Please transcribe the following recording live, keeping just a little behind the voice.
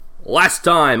Last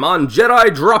time on Jedi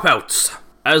Dropouts.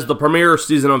 As the premiere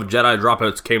season of Jedi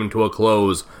Dropouts came to a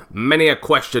close, many a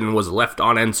question was left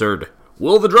unanswered.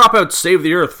 Will the Dropouts save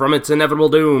the Earth from its inevitable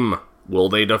doom? Will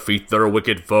they defeat their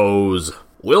wicked foes?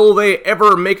 Will they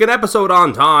ever make an episode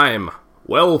on time?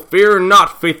 Well, fear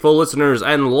not, faithful listeners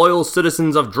and loyal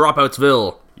citizens of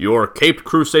Dropoutsville. Your caped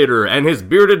crusader and his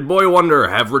bearded boy wonder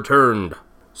have returned.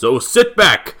 So sit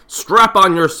back, strap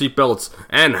on your seatbelts,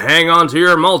 and hang on to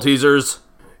your Maltesers.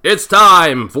 It's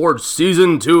time for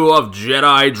Season 2 of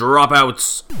Jedi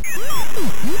Dropouts.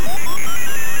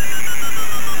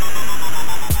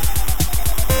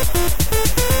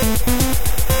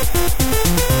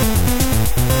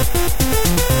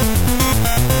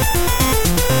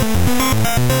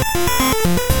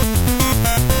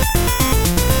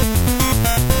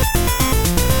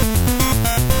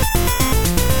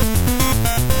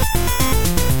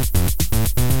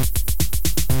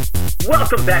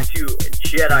 Welcome back to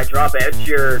Jedi Dropouts,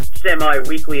 your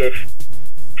semi-weekly-ish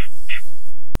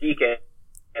DK.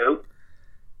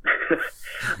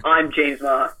 I'm James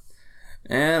Ma.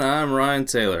 And I'm Ryan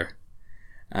Taylor.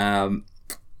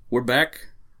 We're back,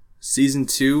 Season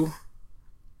 2,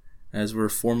 as we're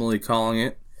formally calling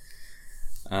it.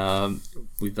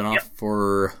 We've been off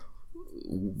for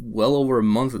well over a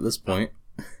month at this point.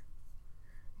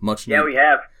 We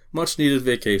have. Much needed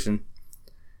vacation.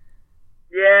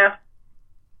 Yeah.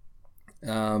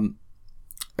 And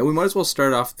we might as well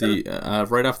start off the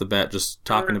right off the bat, just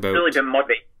talking about. Really been much.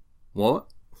 What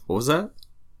was that?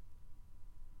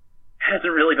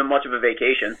 Hasn't really been much of a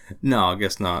vacation. No, I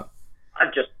guess not.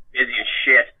 I'm just busy as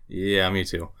shit. Yeah, me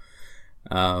too.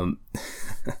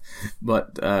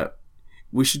 But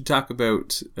we should talk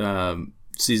about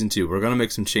Season 2. We're gonna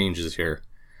make some changes here.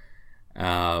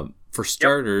 For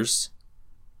starters,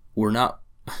 we're not.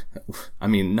 I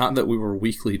mean, not that we were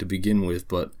weekly to begin with,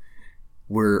 but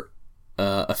we're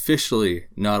officially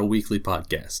not a weekly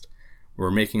podcast.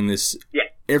 We're making this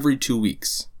every 2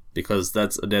 weeks because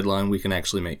that's a deadline we can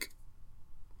actually make.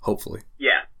 Hopefully.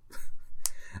 Yeah.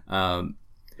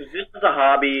 This is a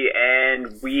hobby,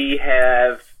 and we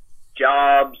have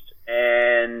jobs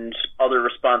and other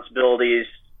responsibilities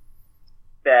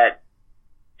that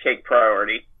take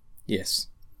priority. Yes.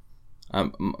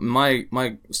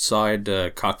 My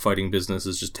side cockfighting business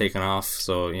is just taken off,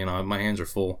 so my hands are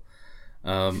full.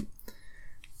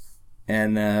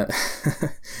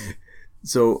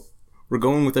 So we're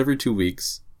going with every 2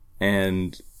 weeks,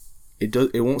 and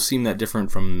it won't seem that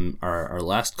different from our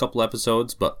last couple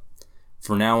episodes, but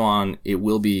for now on it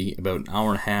will be about an hour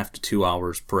and a half to 2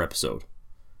 hours per episode,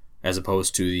 as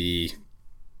opposed to the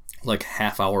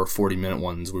half hour 40-minute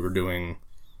ones we were doing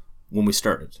when we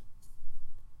started.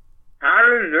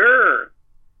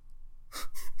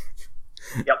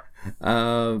 Yep.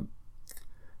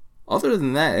 Other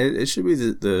than that, it should be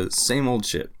the same old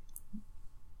shit.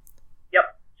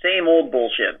 Yep. Same old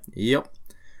bullshit. Yep.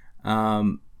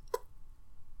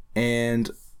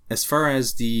 And as far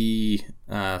as the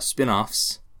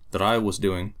spin-offs that I was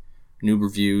doing, Noob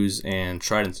Reviews and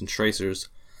Tridents and Tracers,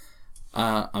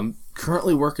 I'm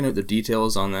currently working out the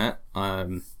details on that.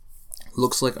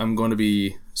 Looks like I'm going to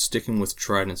be sticking with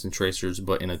Tridents and Tracers,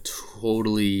 but in a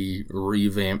totally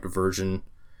revamped version.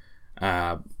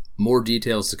 More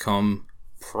details to come.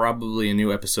 Probably a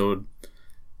new episode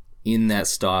in that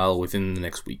style within the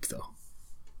next week, though.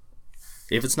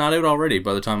 If it's not out already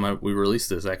by the time we release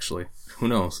this, actually. Who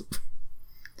knows?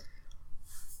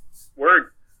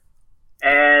 Word.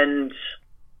 And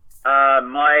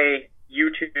my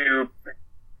YouTube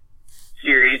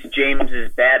series, James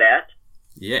is Bad At.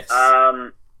 Yes.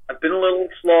 I've been a little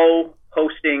slow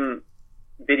posting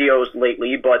videos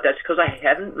lately, but that's because I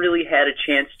haven't really had a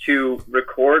chance to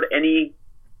record any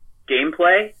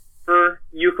gameplay for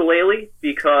Yooka-Laylee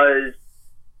because,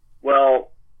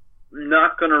 well, I'm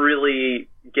not going to really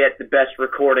get the best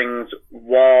recordings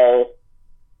while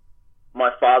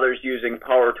my father's using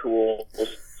power tools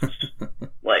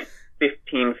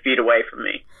 15 feet away from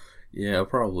me. Yeah,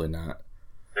 probably not.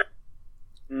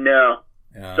 No.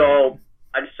 So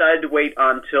I decided to wait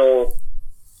until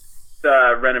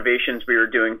the renovations we were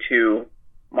doing to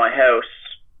my house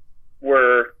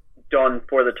were done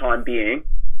for the time being.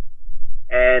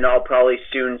 And I'll probably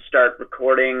soon start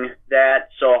recording that.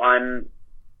 So I'm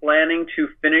planning to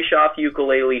finish off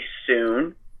Yooka-Laylee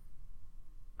soon.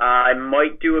 I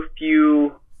might do a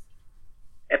few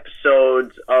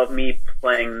episodes of me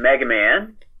playing Mega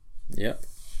Man. Yep.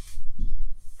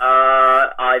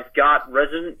 I've got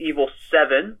Resident Evil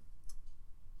 7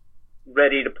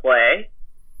 ready to play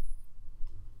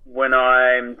when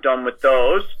I'm done with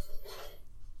those.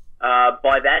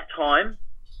 By that time,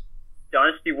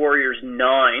 Dynasty Warriors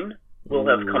 9 will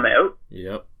have come out.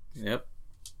 Yep.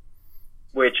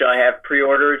 Which I have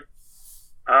pre-ordered.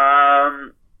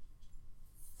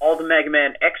 All the Mega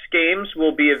Man X games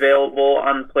will be available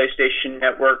on PlayStation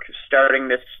Network starting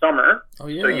this summer. Oh,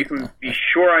 yeah. So you can be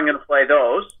sure I'm going to play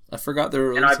those. I forgot they were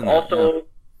releasing that. And I've also...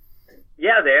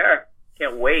 Yeah, they are.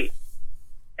 Can't wait.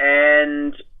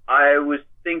 And I was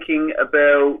thinking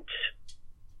about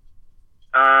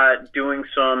doing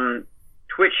some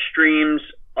Twitch streams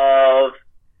of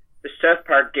the South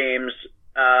Park games,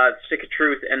 Stick of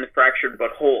Truth and the Fractured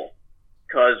But Whole.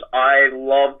 Because I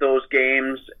love those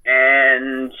games,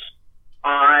 and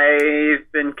I've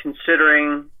been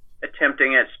considering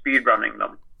attempting at speedrunning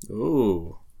them.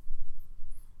 Ooh.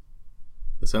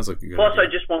 That sounds like a good Plus, idea.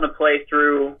 I just want to play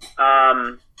through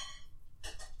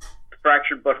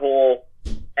Fractured But Whole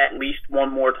at least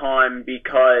one more time,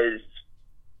 because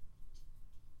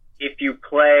if you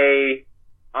play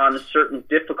on a certain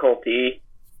difficulty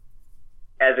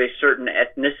as a certain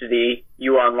ethnicity,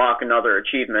 you unlock another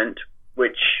achievement,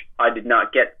 which I did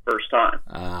not get first time.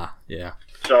 Yeah.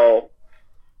 So,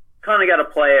 kind of got to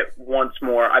play it once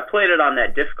more. I played it on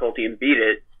that difficulty and beat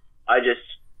it. I just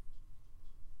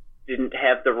didn't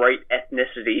have the right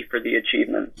ethnicity for the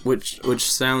achievement. Which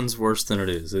sounds worse than it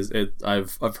is.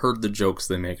 I've heard the jokes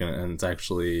they make in it, and it's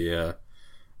actually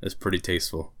it's pretty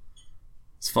tasteful.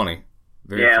 It's funny,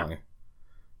 very funny.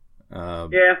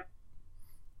 Yeah.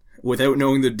 Without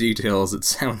knowing the details, it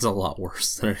sounds a lot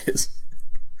worse than it is.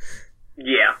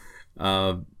 Yeah.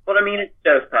 But I mean, it's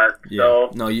South Park, yeah.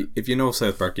 so... No, if you know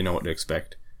South Park, you know what to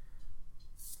expect.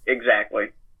 Exactly.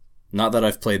 Not that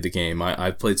I've played the game.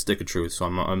 I've played Stick of Truth, so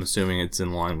I'm assuming it's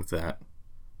in line with that.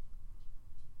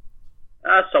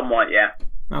 Somewhat, yeah.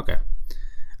 Okay.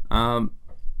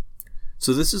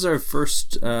 So this is our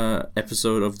first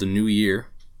episode of the new year.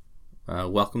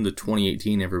 Welcome to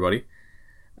 2018, everybody.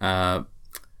 And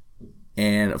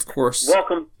of course...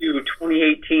 Welcome to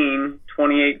 2018,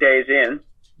 28 days in.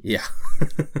 Yeah.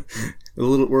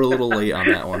 We're a little late on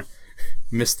that one.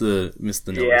 Missed the notice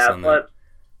on that. Yeah, but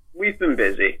we've been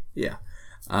busy. Yeah.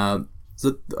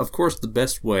 So, of course, the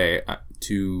best way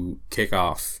to kick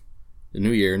off the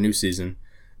new year, new season,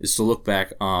 is to look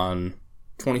back on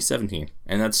 2017.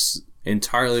 And that's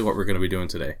entirely what we're going to be doing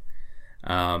today.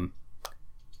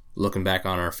 Looking back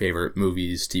on our favorite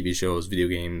movies, TV shows, video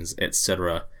games,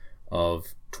 etc.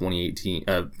 of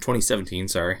 2017,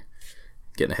 sorry.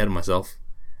 Getting ahead of myself.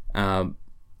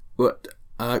 But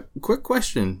quick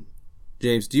question,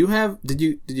 James, did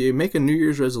you make a New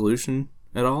Year's resolution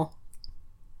at all?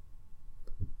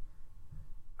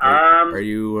 Are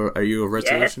you a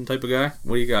resolution type of guy?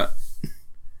 What do you got?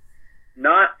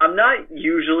 I'm not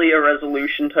usually a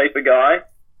resolution type of guy,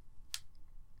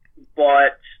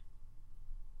 but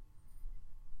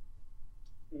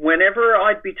whenever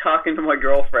I'd be talking to my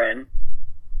girlfriend,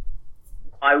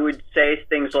 I would say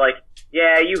things like,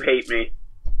 "Yeah, you hate me,"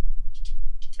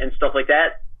 and stuff like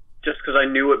that, just because I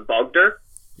knew it bugged her.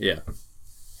 Yeah.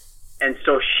 And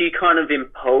so she kind of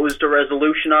imposed a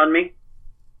resolution on me.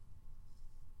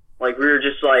 Like, we were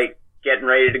just, like, getting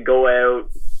ready to go out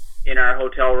in our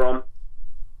hotel room,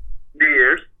 New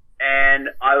Year's, and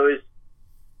I was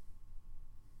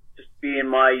just being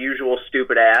my usual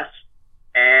stupid ass,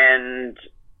 and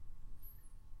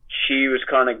she was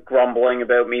kind of grumbling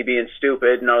about me being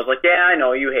stupid, and I was like, "Yeah, I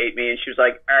know, you hate me," and she was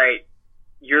like, "All right,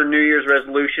 your New Year's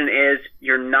resolution is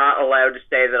you're not allowed to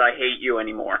say that I hate you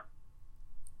anymore."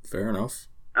 Fair enough.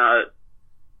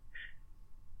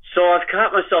 So I've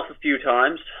caught myself a few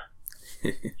times.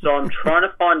 So I'm trying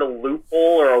to find a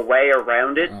loophole or a way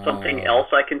around it, something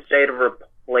else I can say to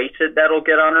replace it that'll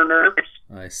get on her nerves.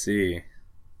 I see.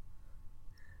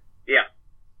 Yeah.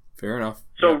 Fair enough.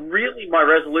 So really my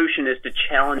resolution is to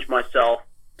challenge myself.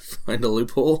 Find a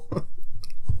loophole?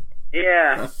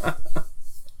 Yeah.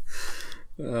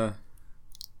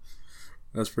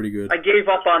 That's pretty good. I gave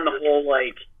up on the whole,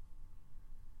 like,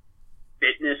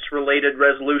 fitness-related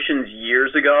resolutions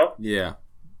years ago. Yeah.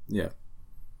 Yeah.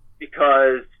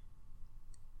 Because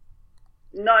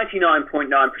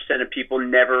 99.9% of people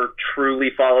never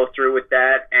truly follow through with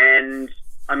that. And,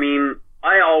 I mean,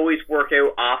 I always work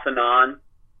out off and on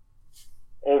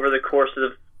over the course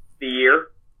of the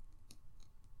year.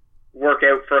 Work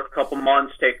out for a couple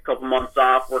months, take a couple months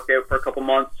off, work out for a couple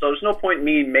months. So there's no point in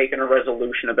me making a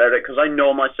resolution about it because I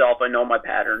know myself, I know my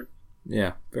pattern.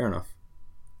 Yeah, fair enough.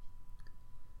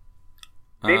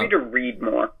 Maybe to read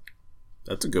more.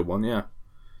 That's a good one, yeah.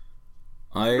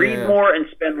 Read more and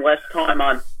spend less time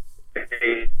on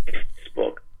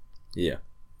Facebook. Yeah.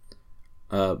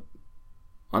 I'm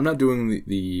not doing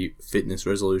the fitness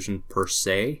resolution per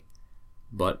se,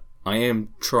 but I am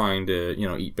trying to,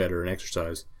 eat better and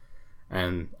exercise.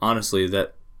 And honestly,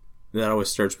 that always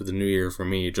starts with the new year for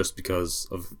me, just because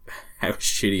of how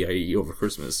shitty I eat over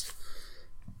Christmas.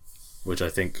 Which I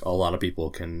think a lot of people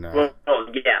can...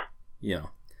 yeah.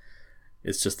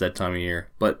 It's just that time of year.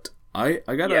 But I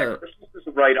got Christmas is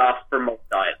a write-off for most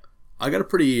diet. I got a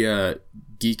pretty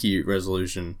geeky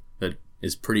resolution that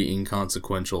is pretty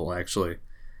inconsequential, actually.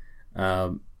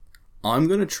 I'm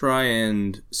going to try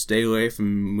and stay away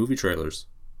from movie trailers.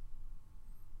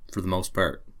 For the most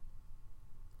part.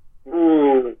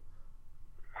 Ooh.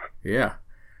 Yeah.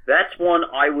 That's one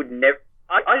I would never...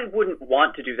 I wouldn't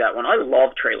want to do that one. I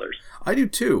love trailers. I do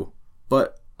too,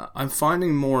 but I'm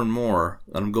finding more and more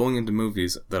that I'm going into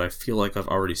movies that I feel like I've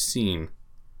already seen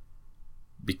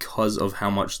because of how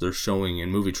much they're showing in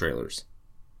movie trailers.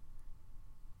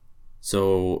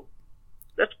 So...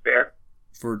 That's fair.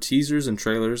 For teasers and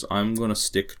trailers, I'm going to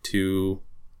stick to...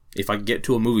 If I get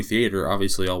to a movie theater,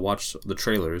 obviously I'll watch the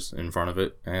trailers in front of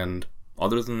it, and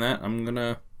other than that, I'm going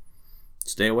to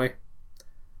stay away.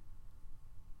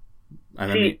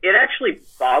 And it actually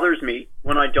bothers me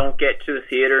when I don't get to the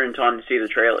theater in time to see the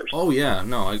trailers. Oh yeah,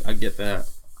 no, I get that.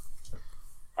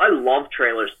 I love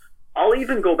trailers. I'll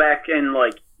even go back and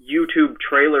YouTube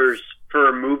trailers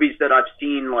for movies that I've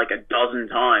seen a dozen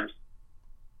times.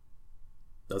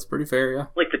 That's pretty fair, yeah.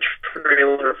 Like the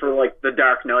trailer for The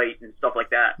Dark Knight and stuff like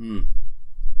that.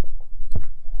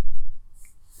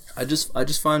 I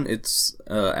just find it's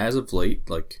as of late,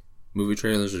 movie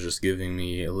trailers are just giving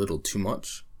me a little too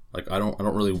much. I don't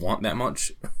really want that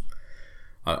much.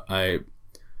 I'm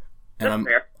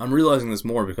realizing this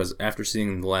more because after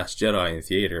seeing The Last Jedi in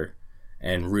theater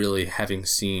and really having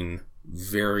seen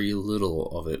very little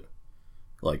of it,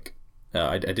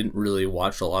 I didn't really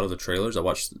watch a lot of the trailers. I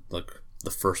watched the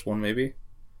first one maybe,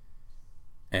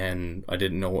 and I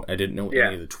didn't know any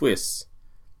of the twists.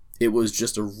 It was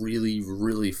just a really,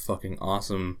 really fucking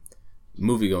awesome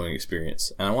movie-going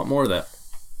experience, and I want more of that.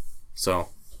 So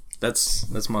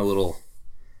that's my little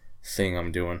thing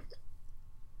I'm doing.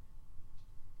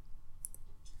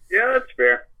 Yeah, that's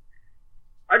fair.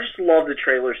 I just love the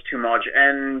trailers too much,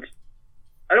 and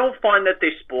I don't find that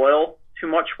they spoil too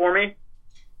much for me.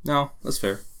 No, that's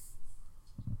fair.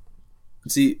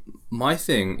 See, my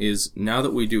thing is, now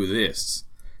that we do this,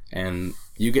 and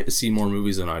you get to see more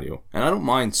movies than I do, and I don't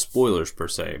mind spoilers per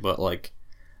se, but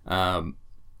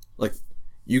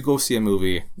you go see a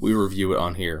movie, we review it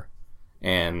on here,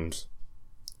 and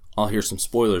I'll hear some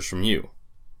spoilers from you.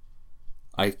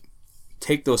 I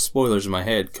take those spoilers in my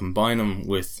head, combine them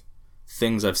with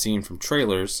things I've seen from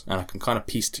trailers, and I can kind of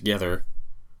piece together,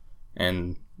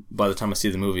 and by the time I see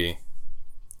the movie,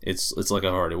 it's like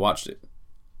I've already watched it.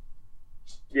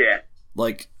 Yeah.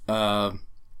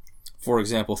 For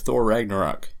example, Thor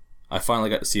Ragnarok. I finally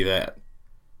got to see that.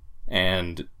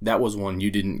 And that was one you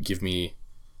didn't give me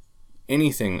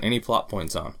any plot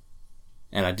points on.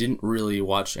 And I didn't really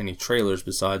watch any trailers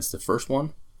besides the first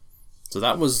one. So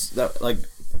I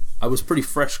was pretty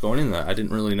fresh going into that. I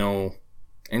didn't really know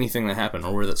anything that happened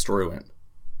or where that story went.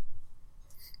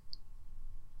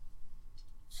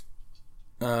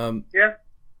 Yeah.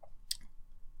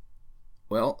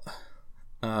 Well,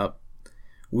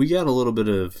 we got a little bit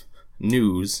of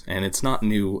news, and it's not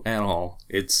new at all.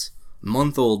 It's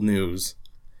month-old news,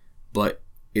 but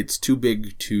it's too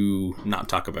big to not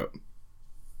talk about.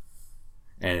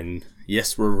 And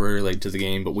yes, we're very late to the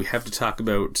game, but we have to talk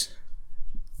about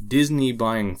Disney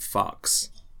buying Fox.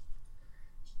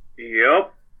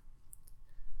 Yep.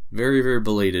 Very, very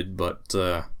belated, but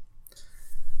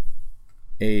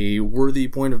a worthy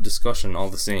point of discussion all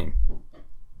the same.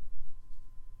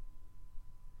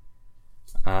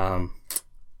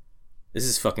 This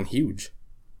is fucking huge.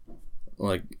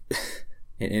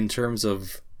 In terms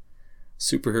of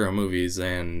superhero movies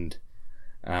and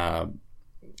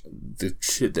the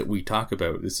shit that we talk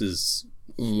about, this is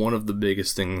one of the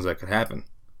biggest things that could happen.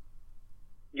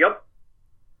 Yep.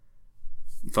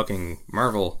 Fucking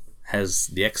Marvel has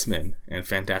the X-Men and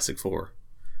Fantastic Four.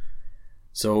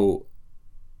 So,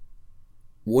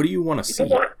 what do you want to see? You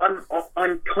know what?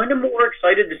 I'm kind of more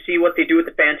excited to see what they do with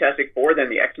the Fantastic Four than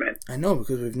the X-Men. I know,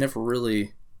 because we've never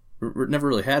really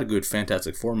had a good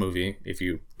Fantastic Four movie, if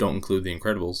you don't include The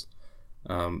Incredibles.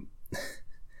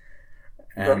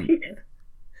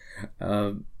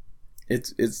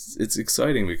 It's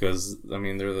exciting because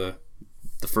they're the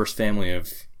first family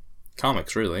of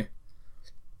comics, really.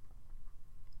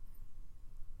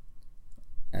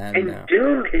 And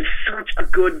Doom is such a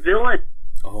good villain.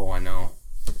 Oh, I know.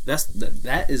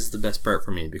 That is the best part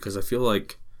for me, because I feel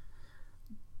like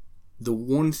the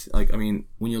one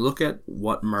when you look at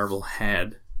what Marvel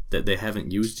had that they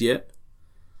haven't used yet,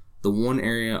 The one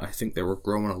area I think they were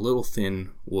growing a little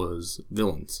thin was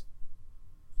villains.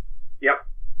 Yep.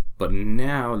 But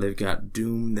now they've got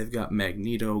Doom, they've got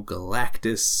Magneto,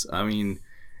 Galactus. I mean,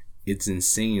 it's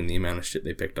insane the amount of shit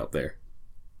they picked up there.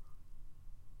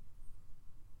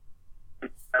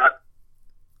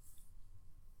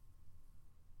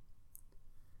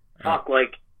 Fuck,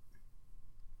 like,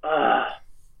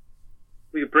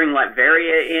 we could bring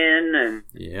Latveria in, and...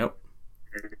 Yep.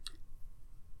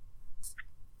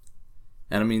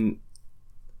 And I mean...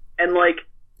 And, like,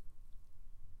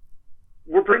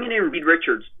 we're bringing in Reed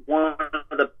Richards, one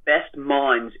of the best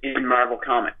minds in Marvel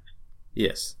Comics.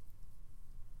 Yes.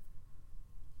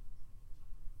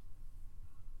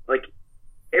 Like,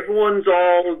 everyone's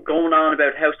all going on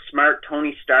about how smart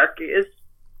Tony Stark is.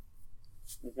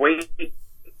 Wait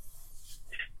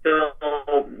till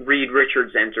Reed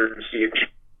Richards enters the scene.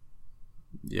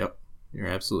 Yep. You're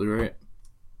absolutely right.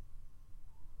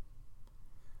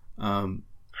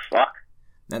 Fuck.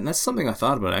 And that's something I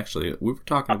thought about, actually. We were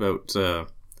talking about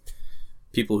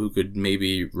people who could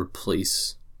maybe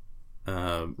replace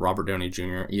Robert Downey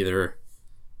Jr. either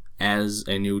as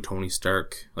a new Tony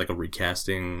Stark, like a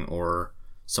recasting, or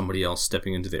somebody else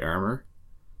stepping into the armor.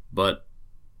 But,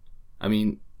 I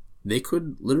mean, they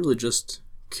could literally just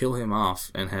kill him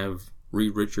off and have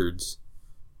Reed Richards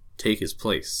take his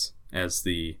place as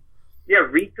the... Yeah,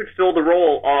 Reed could fill the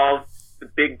role of the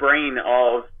big brain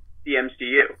of the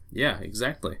MCU. Yeah,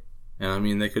 exactly. And I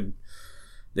mean, they could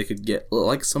get,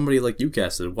 like, somebody like you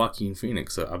casted, Joaquin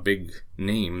Phoenix, a big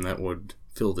name that would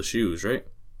fill the shoes, right?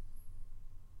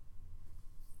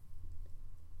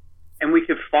 And we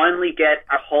could finally get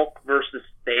a Hulk versus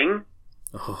Thing.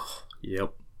 Oh,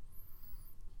 yep.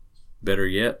 Better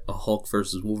yet, a Hulk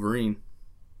versus Wolverine.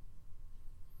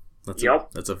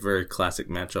 That's a very classic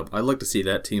matchup. I'd like to see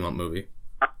that team-up movie.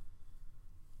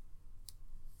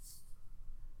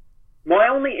 My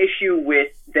only issue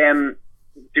with them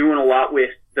doing a lot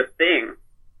with the Thing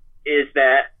is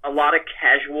that a lot of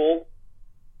casual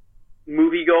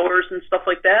moviegoers and stuff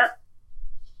like that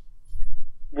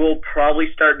will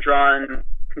probably start drawing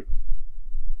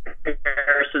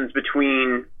comparisons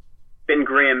between Ben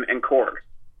Grimm and Korg.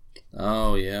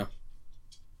 Oh, yeah.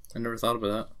 I never thought about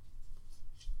that.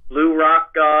 Blue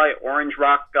rock guy, orange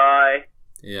rock guy.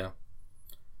 Yeah.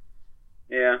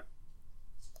 Yeah.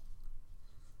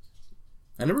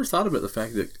 I never thought about the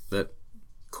fact that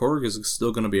Korg is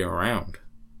still going to be around.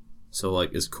 So,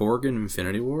 like, is Korg in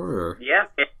Infinity War, or... Yeah.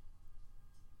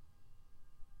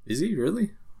 Is he,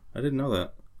 really? I didn't know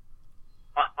that.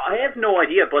 I have no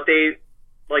idea, but they...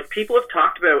 Like, people have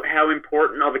talked about how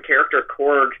important of a character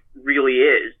Korg really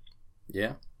is.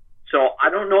 Yeah. So, I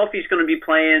don't know if he's going to be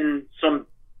playing some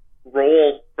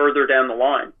role further down the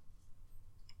line.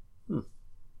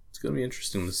 It's going to be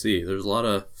interesting to see. There's a lot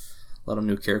of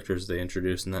new characters they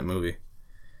introduced in that movie.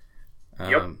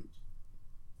 Yep.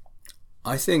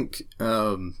 I think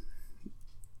the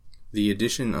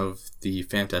addition of the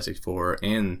Fantastic Four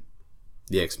and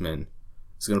the X-Men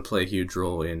is going to play a huge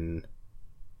role in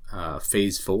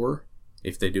Phase 4,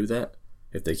 if they do that.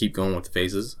 If they keep going with the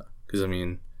phases. Because, I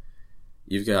mean,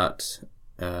 you've got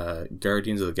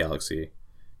Guardians of the Galaxy.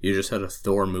 You just had a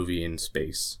Thor movie in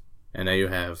space. And now you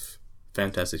have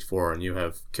Fantastic Four, and you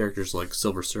have characters like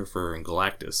Silver Surfer and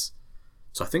Galactus.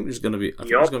 So I think there's going to be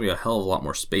a hell of a lot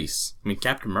more space. I mean,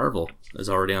 Captain Marvel is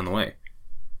already on the way.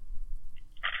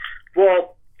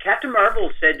 Well, Captain Marvel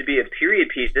is said to be a period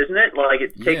piece, isn't it? Like,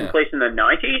 it's taking place in the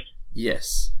 90s?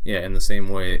 Yes. Yeah, in the same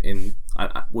way,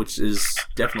 which is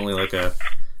definitely like a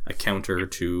counter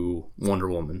to Wonder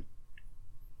Woman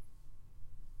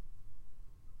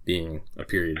being a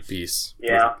period piece.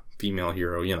 Yeah. Female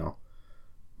hero, you know.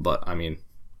 But, I mean,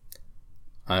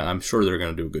 I'm sure they're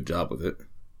going to do a good job with it.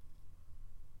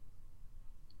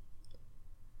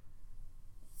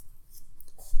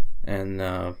 And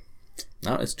now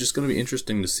it's just going to be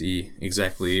interesting to see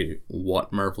exactly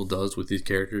what Marvel does with these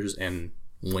characters and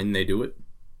when they do it.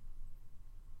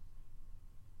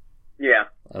 Yeah.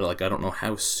 I don't know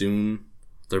how soon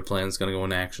their plan's going to go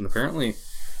into action. Apparently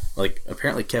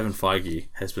Kevin Feige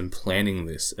has been planning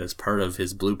this as part of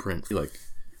his blueprint. Like,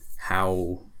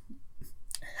 how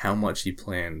much he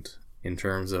planned in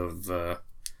terms of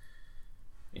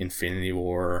Infinity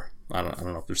War. I don't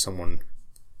know if there's someone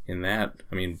in that.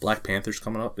 I mean, Black Panther's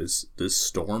coming up. Is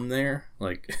Storm there?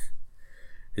 Like,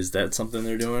 is that something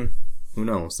they're doing? Who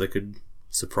knows? They could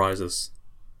surprise us.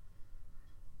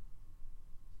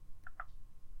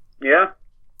 Yeah.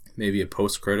 Maybe a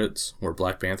post-credits where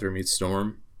Black Panther meets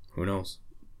Storm. Who knows?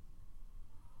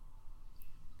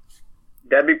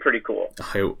 That'd be pretty cool.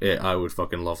 I would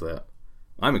fucking love that.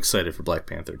 I'm excited for Black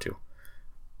Panther too.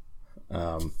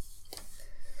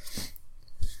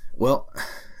 Well,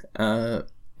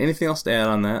 anything else to add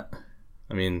on that?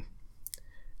 I mean,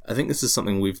 I think this is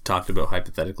something we've talked about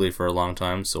hypothetically for a long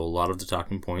time, so a lot of the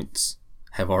talking points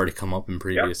have already come up in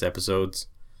previous episodes,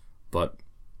 but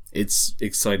it's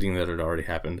exciting that it already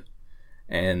happened.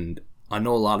 And I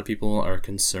know a lot of people are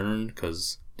concerned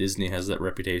because Disney has that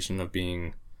reputation of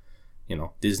being,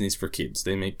 Disney's for kids.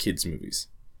 They make kids movies.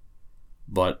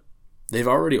 But they've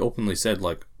already openly said,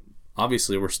 like,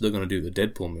 obviously we're still going to do the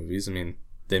Deadpool movies. I mean,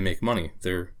 they make money.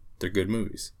 They're good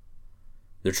movies.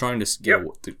 They're trying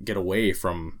to get away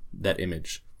from that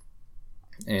image.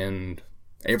 And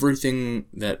everything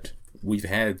that we've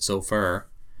had so far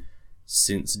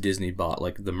since Disney bought,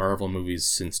 like the Marvel movies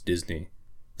since Disney,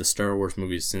 the Star Wars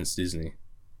movies since Disney,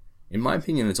 in my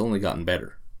opinion, it's only gotten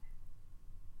better.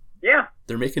 Yeah.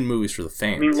 They're making movies for the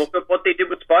fans. I mean, look at what they did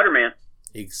with Spider-Man.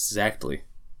 Exactly.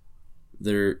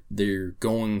 They're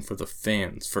going for the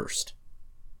fans first.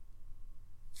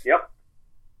 Yep.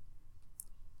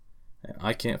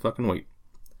 I can't fucking wait.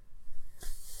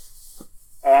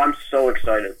 Oh, I'm so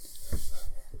excited.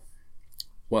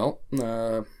 Well,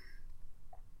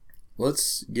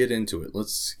 let's get into it.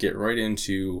 Let's get right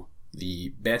into the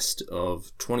best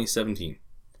of 2017.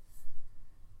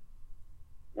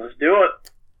 Let's do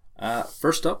it.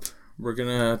 First up, we're going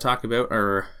to talk about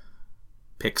our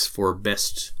picks for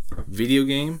best video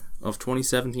game of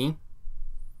 2017.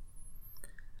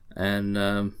 And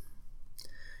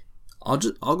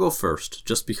I'll go first,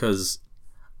 just because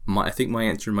I think my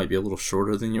answer might be a little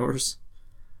shorter than yours.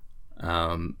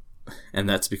 And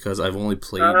that's because I've only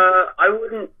played... I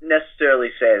wouldn't necessarily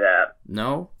say that.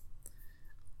 No?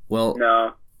 Well,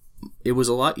 no. It was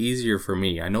a lot easier for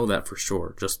me, I know that for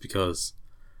sure, just because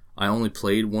I only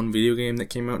played one video game that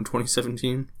came out in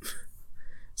 2017.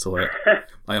 So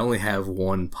I only have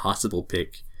one possible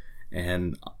pick,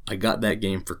 and I got that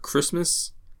game for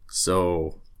Christmas,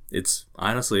 so it's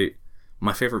honestly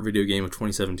my favorite video game of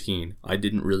 2017. I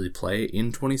didn't really play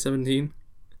in 2017,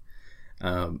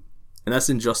 and that's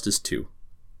Injustice 2.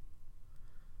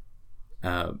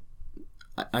 I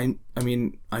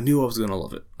mean, I knew I was gonna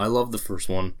love it. I love the first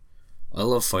one. I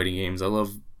love fighting games. I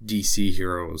love DC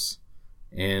heroes,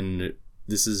 and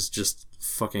this is just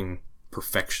fucking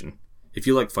perfection. If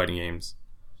you like fighting games,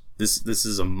 this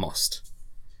is a must.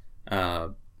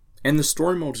 And the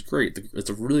story mode is great. It's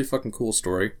a really fucking cool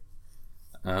story.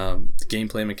 The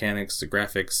gameplay mechanics, the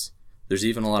graphics. There's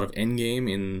even a lot of endgame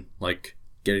in, like,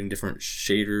 getting different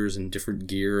shaders and different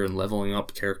gear and leveling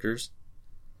up characters.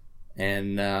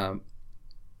 And the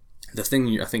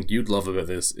thing I think you'd love about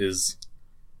this is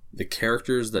the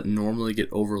characters that normally get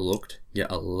overlooked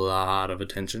get a lot of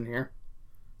attention here.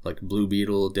 Like Blue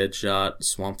Beetle, Deadshot,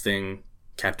 Swamp Thing,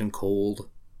 Captain Cold.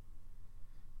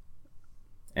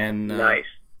 And nice.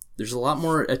 There's a lot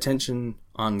more attention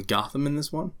on Gotham in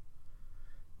this one.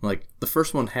 Like, the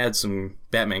first one had some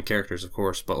Batman characters, of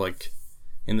course, but, like,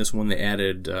 in this one they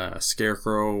added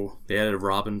Scarecrow, they added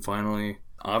Robin finally.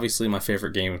 Obviously my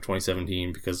favorite game of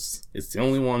 2017 because it's the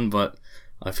only one, but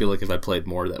I feel like if I played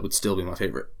more, that would still be my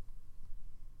favorite.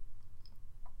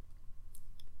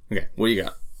 Okay, what do you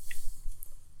got?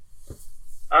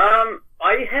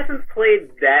 I haven't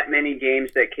played that many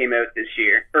games that came out this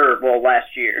year,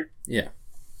 last year. Yeah.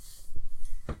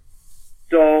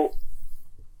 So,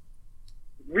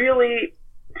 really,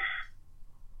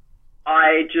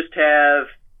 I just have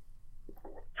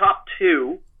top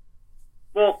three.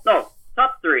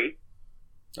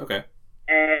 Okay.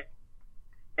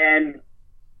 And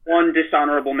one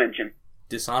dishonorable mention.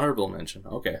 Dishonorable mention,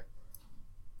 okay.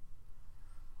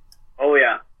 Oh,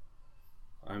 yeah.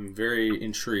 I'm very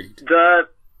intrigued. The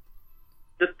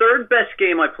third best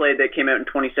game I played that came out in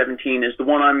 2017 is the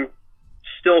one I'm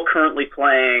still currently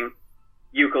playing,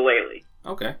 Yooka-Laylee.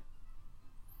 Okay.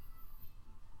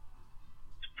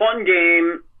 It's a fun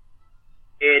game.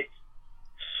 It's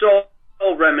so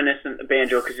reminiscent of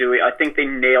Banjo-Kazooie. I think they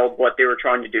nailed what they were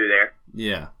trying to do there.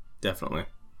 Yeah, definitely.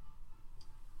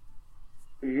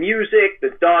 The music,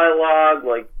 the dialogue,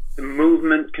 like the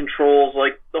movement controls,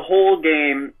 like the whole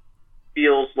game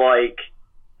feels like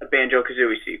a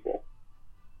Banjo-Kazooie sequel.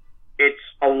 It's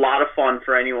a lot of fun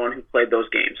for anyone who played those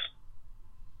games.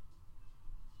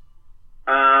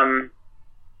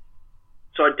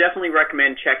 So I definitely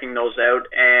recommend checking those out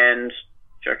and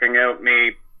checking out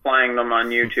me playing them on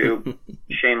YouTube.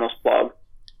 Shameless plug.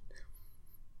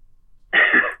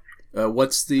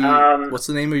 What's the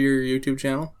name of your YouTube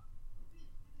channel?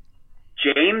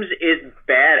 James is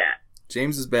Bad At.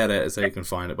 James is Bad At is how you can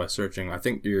find it by searching. I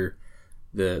think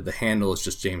the handle is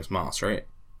just James Moss, right?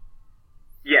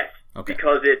 Yes. Okay.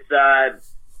 Because it's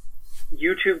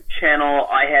YouTube channel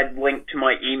I had linked to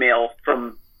my email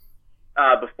from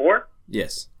before.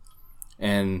 Yes.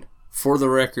 And for the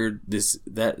record,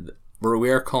 we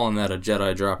are calling that a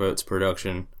Jedi Dropouts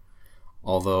production,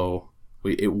 although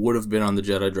it would have been on the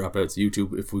Jedi Dropouts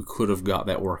YouTube if we could have got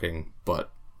that working,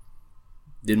 but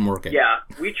didn't work out. Yeah,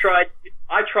 we tried.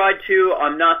 I tried to.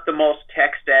 I'm not the most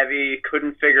tech savvy,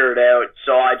 couldn't figure it out,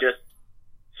 so I just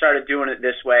started doing it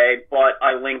this way, but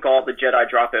I link all the Jedi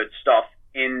Dropout stuff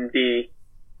in the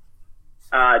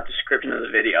description of the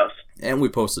videos. And we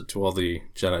post it to all the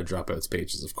Jedi Dropouts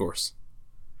pages, of course.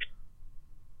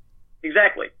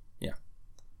 Exactly. Yeah.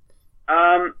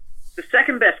 The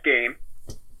second best game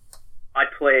I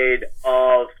played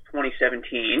of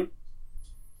 2017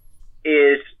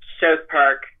 is South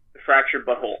Park: The Fractured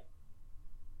But Whole.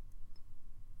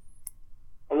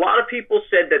 A lot of people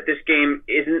said that this game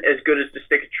isn't as good as The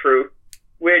Stick of Truth,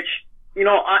 which, you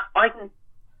know, I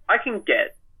can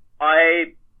get.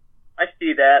 I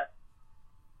see that.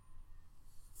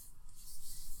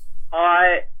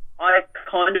 I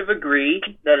kind of agree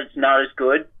that it's not as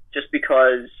good, just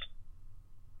because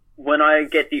when I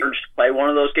get the urge to play one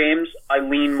of those games, I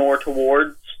lean more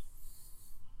towards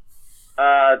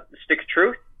The Stick of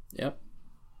Truth. Yep.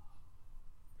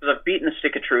 Because I've beaten The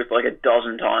Stick of Truth like a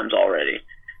dozen times already,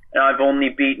 and I've only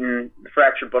beaten The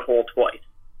Fractured But Whole twice.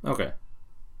 Okay.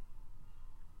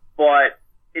 But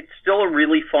it's still a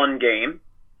really fun game.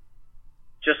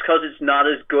 Just because it's not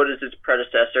as good as its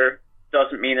predecessor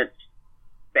doesn't mean it's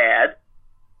bad.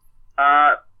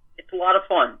 It's a lot of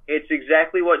fun. It's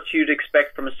exactly what you'd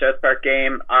expect from a South Park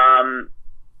game.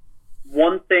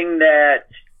 One thing that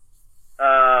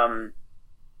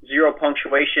Zero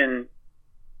Punctuation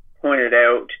pointed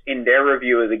out in their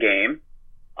review of the game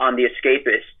on The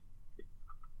Escapist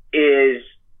is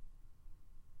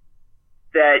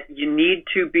that you need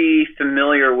to be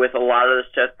familiar with a lot of the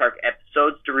South Park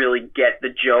episodes to really get the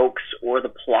jokes or the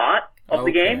plot of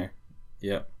the game.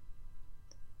 Yep.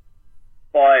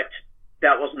 But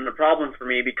that wasn't a problem for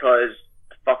me because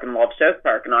I fucking love South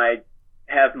Park and I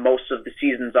have most of the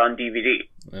seasons on DVD.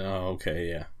 Oh, okay,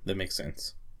 yeah. That makes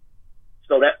sense.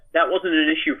 So that wasn't an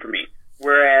issue for me.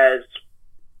 Whereas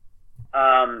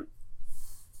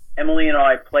Emily and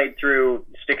I played through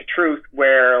Stick of Truth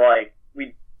where, like,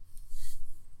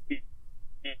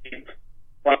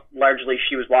 largely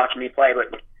she was watching me play,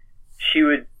 but she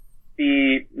would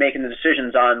be making the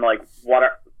decisions on, like,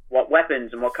 what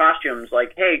weapons and what costumes,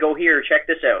 like, hey, go here, check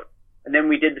this out. And then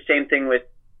we did the same thing with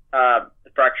The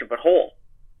Fractured But Whole.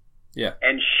 Yeah.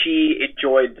 And she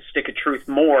enjoyed the Stick of Truth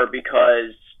more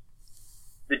because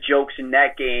the jokes in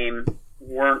that game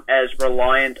weren't as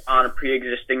reliant on a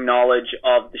pre-existing knowledge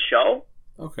of the show.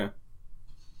 Okay.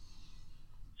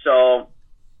 So,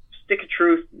 Stick of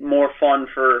Truth, more fun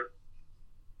for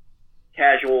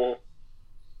casual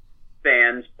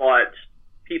fans, but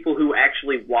people who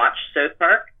actually watch South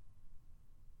Park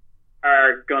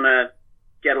are gonna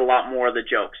get a lot more of the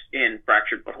jokes in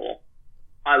Fractured But Whole.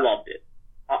 I loved it.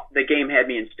 The game had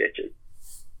me in stitches.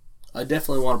 I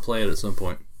definitely want to play it at some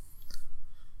point.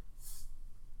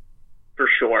 For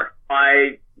sure.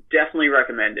 I definitely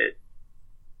recommend it.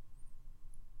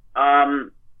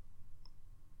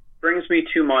 Brings me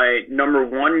to my number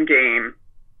one game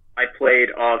I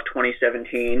played of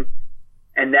 2017,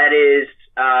 and that is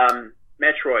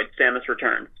Metroid: Samus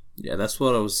Returns. Yeah, that's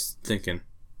what I was thinking.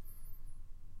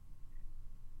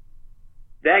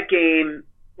 That game,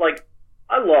 like,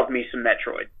 I love me some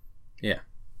Metroid. Yeah.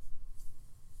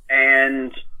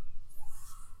 And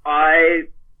I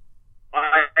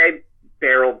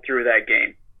barreled through that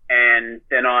game. And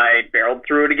then I barreled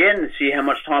through it again to see how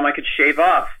much time I could shave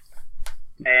off.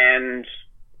 And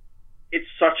it's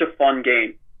such a fun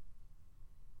game.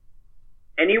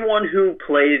 Anyone who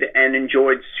played and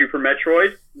enjoyed Super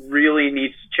Metroid really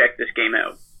needs to check this game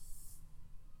out.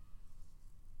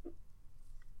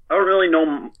 I don't really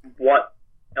know what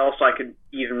else I could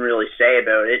even really say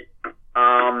about it.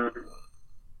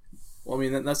 Well, I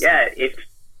mean, that's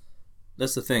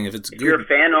the thing. If it's good, if you're a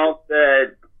fan of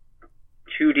the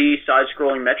 2D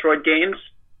side-scrolling Metroid games,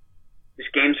 this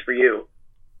game's for you.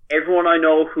 Everyone I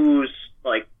know who's,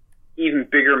 like, even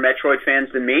bigger Metroid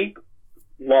fans than me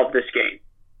love this game.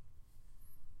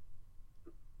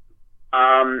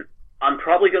 I'm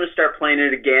probably going to start playing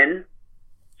it again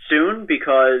soon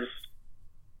because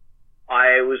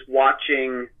I was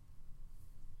watching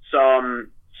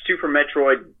some Super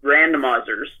Metroid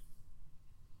randomizer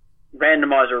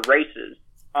races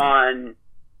on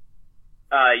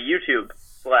YouTube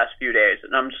the last few days,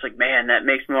 and I'm just like, man, that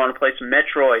makes me want to play some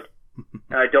Metroid.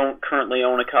 And I don't currently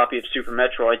own a copy of Super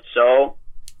Metroid, so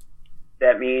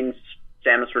that means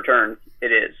Samus Returns.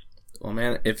 It is. Well,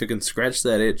 man, if it can scratch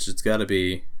that itch, it's got to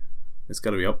be It's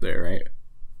got to be up there, right?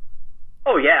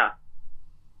 Oh, yeah.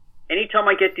 Anytime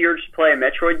I get the urge to play a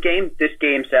Metroid game, this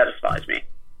game satisfies me.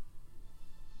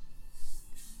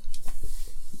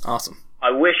 Awesome.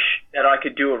 I wish that I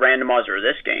could do a randomizer of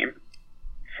this game.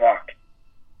 Fuck.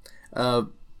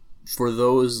 For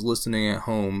those listening at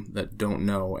home that don't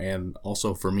know, and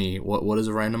also for me, what is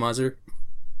a randomizer?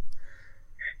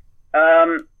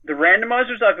 The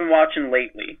randomizers I've been watching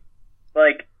lately,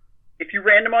 like, if you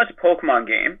randomize a Pokemon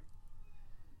game,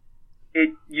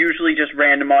 it usually just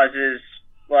randomizes,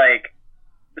 like,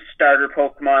 the starter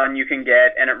Pokemon you can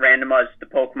get, and it randomizes the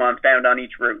Pokemon found on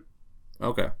each route.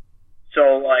 Okay.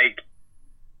 So, like,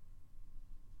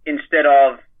 instead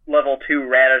of level 2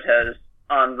 Rattatas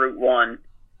on Route 1,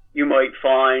 you might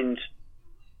find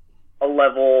a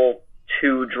level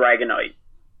 2 Dragonite.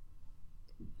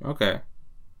 Okay.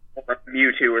 Or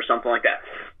Mewtwo or something like that.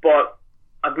 But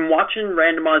I've been watching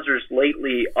randomizers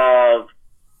lately of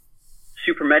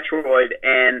Super Metroid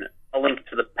and A Link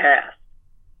to the Past.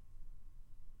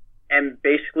 And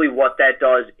basically what that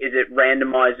does is it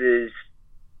randomizes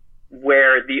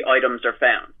where the items are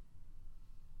found.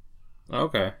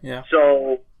 Okay, yeah.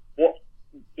 So,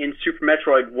 in Super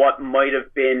Metroid, what might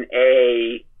have been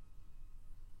a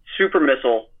Super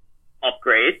Missile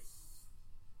upgrade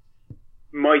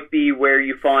might be where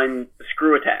you find the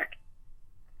Screw Attack.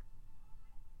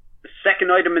 The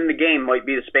second item in the game might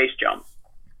be the Space Jump.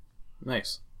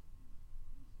 Nice.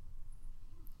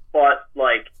 But,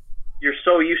 like, you're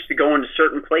so used to going to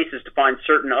certain places to find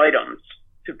certain items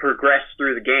to progress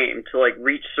through the game, to, like,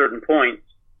 reach certain points.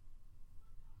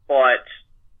 But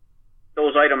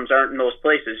those items aren't in those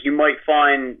places. You might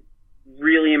find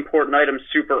really important items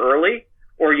super early,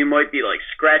 or you might be, like,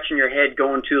 scratching your head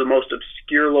going to the most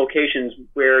obscure locations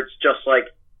where it's just, like,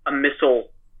 a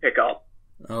missile pickup.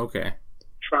 Okay.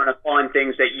 Trying to find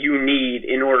things that you need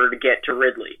in order to get to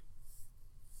Ridley.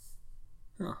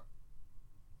 Huh.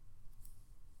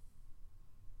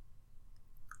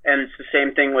 And it's the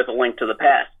same thing with A Link to the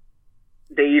Past.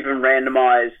 They even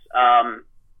randomize,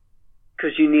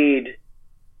 because you need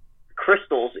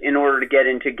crystals in order to get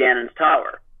into Ganon's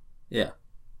Tower. Yeah.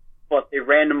 But they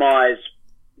randomize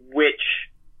which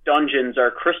dungeons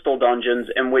are crystal dungeons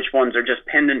and which ones are just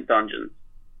pendant dungeons.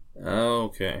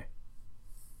 Okay.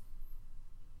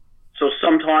 So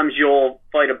sometimes you'll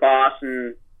fight a boss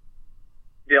and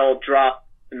they'll drop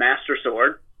the Master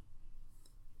Sword,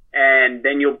 and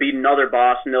then you'll beat another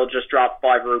boss and they'll just drop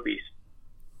 5 rupees.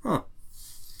 Huh.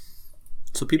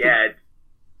 So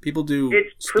people do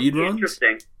it's speed runs?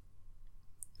 Interesting.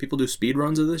 People do speed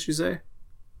runs of this, you say?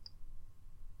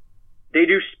 They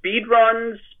do speed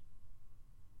runs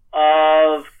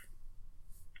of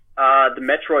the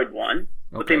Metroid one,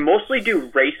 but they mostly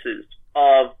do races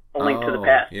of A Link to the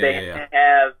Past. They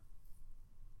have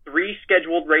 3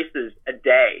 scheduled races a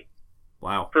day.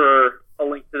 Wow. For A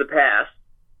Link to the Past,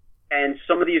 and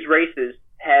some of these races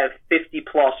have 50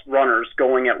 plus runners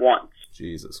going at once.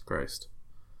 Jesus Christ.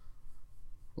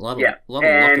 A lot of luck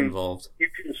involved. You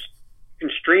can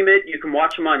stream it, you can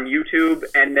watch them on YouTube,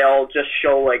 and they'll just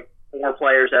show like 4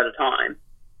 players at a time.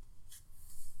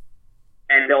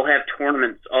 And they'll have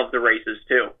tournaments of the races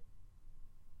too.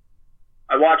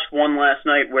 I watched one last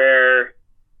night where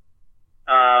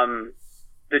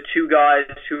the 2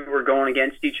 guys who were going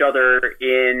against each other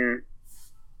in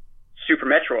Super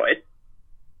Metroid,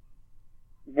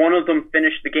 one of them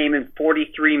finished the game in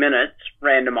 43 minutes,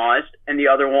 randomized, and the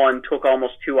other one took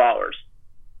almost 2 hours.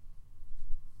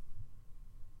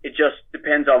 It just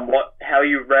depends on how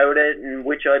you route it and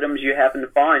which items you happen to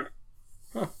find.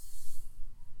 Huh.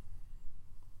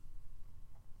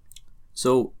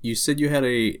 So, you said you had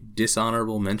a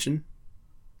dishonorable mention?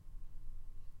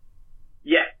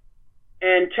 Yeah.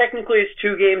 And technically it's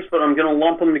 2 games, but I'm going to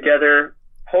lump them together.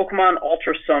 Pokemon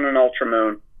Ultra Sun and Ultra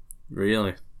Moon.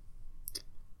 Really?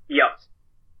 Yep.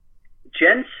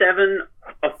 Gen 7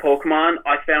 of Pokemon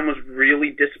I found was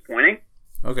really disappointing.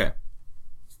 Okay.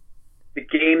 The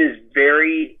game is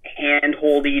very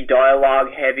hand-holdy,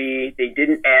 dialogue-heavy. They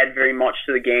didn't add very much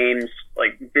to the games.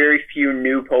 Like, very few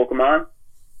new Pokemon.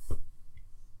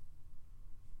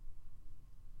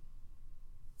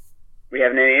 We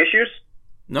having any issues?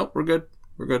 Nope, we're good.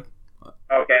 We're good.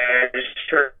 Okay, I just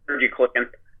heard you clicking.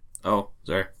 Oh,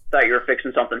 sorry. Thought you were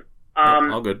fixing something.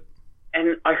 Nope, all good.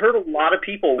 And I heard a lot of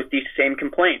people with these same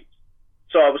complaints.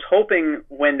 So I was hoping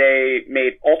when they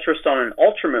made Ultra Sun and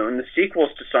Ultra Moon, the sequels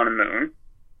to Sun and Moon,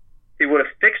 they would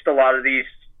have fixed a lot of these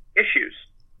issues.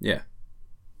 Yeah.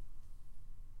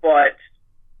 But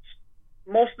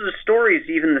most of the story is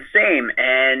even the same,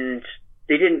 and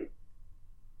they didn't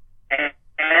add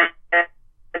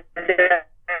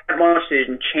much. They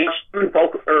didn't change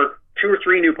or 2 or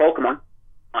 3 new Pokemon,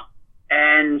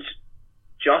 and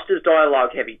just as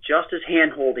dialogue heavy, just as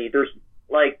hand-holdy. There's,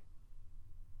 like,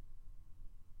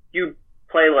 you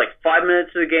play, like, 5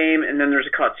 minutes of the game, and then there's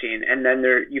a cutscene, and then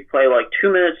you play, like,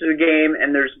 2 minutes of the game,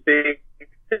 and there's a big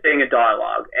thing of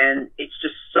dialogue, and it's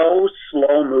just so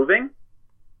slow-moving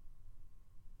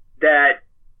that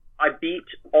I beat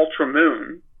Ultra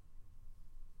Moon,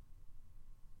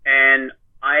 and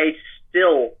I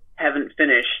still haven't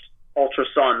finished Ultra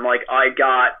Sun. Like, I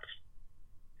got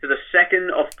to the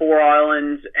second of 4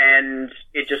 islands, and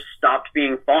it just stopped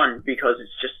being fun because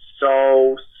it's just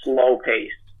so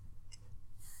slow-paced.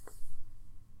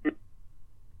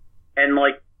 And,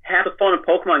 like, half the fun of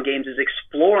Pokemon games is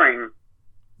exploring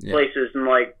places and,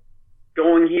 like,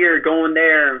 going here, going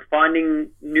there, and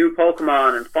finding new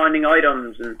Pokemon and finding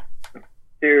items, and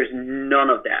there's none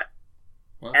of that.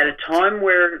 Wow. At a time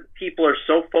where people are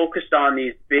so focused on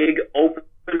these big open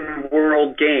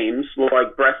world games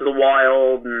like Breath of the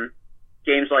Wild and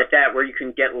games like that where you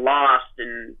can get lost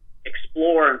and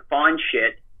explore and find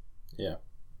shit,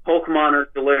 Pokemon are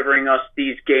delivering us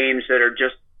these games that are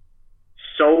just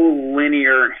so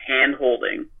linear and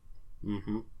hand-holding.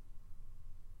 Mm-hmm.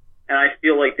 And I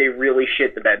feel like they really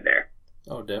shit the bed there.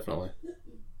 Oh, definitely.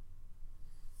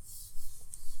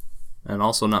 And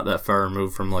also not that far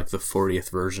removed from, like, the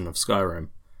 40th version of Skyrim.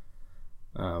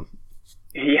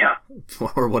 Yeah.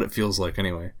 Or what it feels like,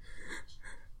 anyway.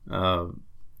 That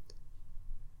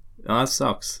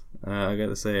sucks. I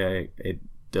gotta say, it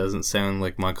doesn't sound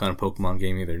like my kind of Pokemon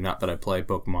game either. Not that I play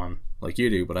Pokemon like you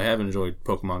do, but I have enjoyed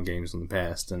Pokemon games in the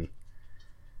past, and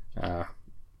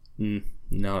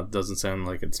no, it doesn't sound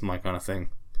like it's my kind of thing.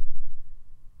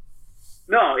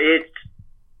 No, it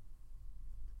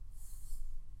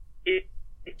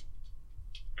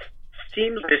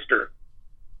seems sister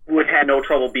would have no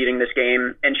trouble beating this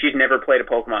game, and she'd never played a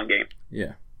Pokemon game.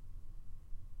 Yeah.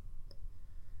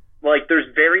 Like, there's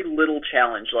very little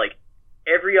challenge. Like,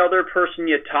 every other person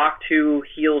you talk to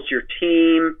heals your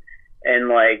team, and,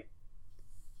 like,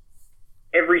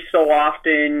 every so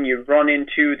often you run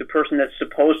into the person that's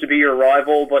supposed to be your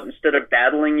rival, but instead of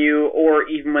battling you, or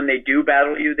even when they do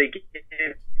battle you, they give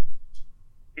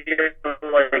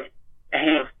like a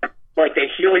hand, like they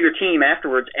heal your team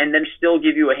afterwards, and then still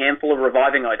give you a handful of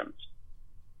reviving items.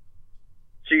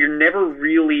 So you're never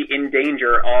really in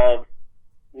danger of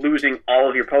losing all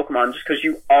of your Pokemon just because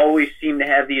you always seem to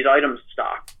have these items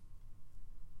stocked.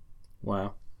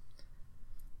 Wow.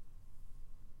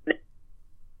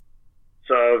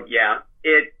 So, yeah,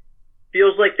 it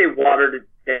feels like they watered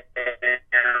it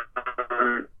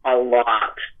down a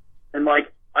lot. And,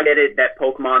 like, I get it that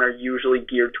Pokemon are usually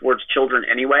geared towards children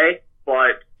anyway,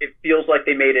 but it feels like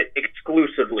they made it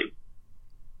exclusively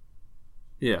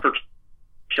for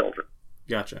children.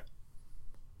 Gotcha.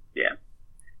 Yeah.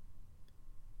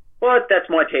 But that's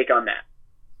my take on that.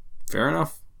 Fair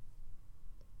enough.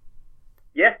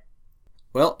 Yeah.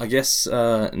 Well, I guess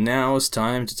now is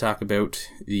time to talk about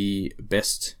the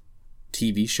best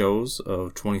TV shows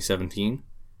of 2017.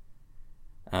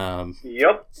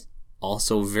 Yep.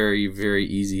 Also, very, very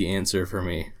easy answer for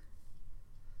me.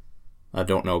 I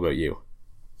don't know about you.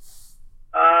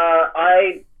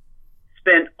 I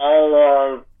spent all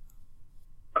of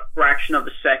a fraction of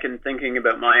a second thinking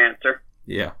about my answer.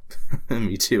 Yeah,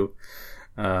 me too.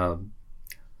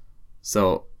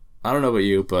 So, I don't know about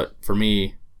you, but for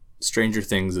me, Stranger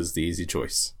Things is the easy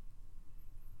choice.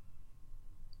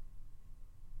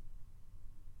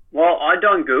 Well, I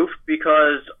done goofed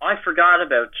because I forgot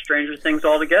about Stranger Things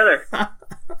altogether.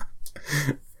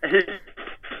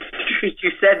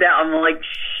 You said that, I'm like,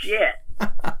 shit.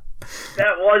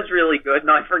 That was really good,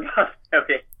 and I forgot about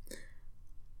it.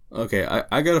 Okay,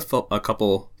 I got a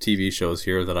couple TV shows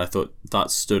here that I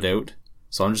thought stood out,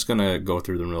 so I'm just gonna go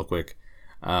through them real quick.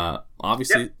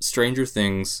 Obviously, yep. Stranger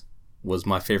Things was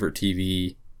my favorite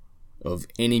TV of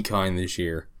any kind this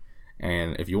year,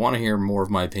 and if you want to hear more of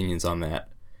my opinions on that,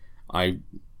 I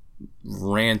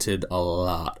ranted a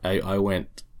lot. I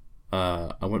went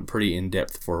pretty in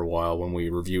depth for a while when we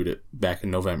reviewed it back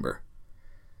in November.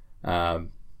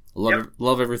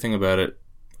 Love everything about it.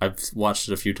 I've watched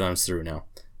it a few times through now,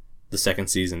 the second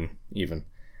season even.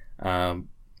 Other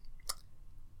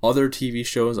TV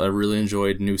shows I really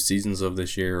enjoyed new seasons of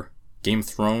this year. Game of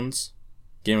Thrones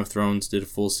did a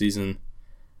full season,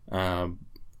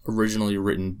 originally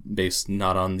written based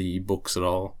not on the books at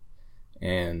all,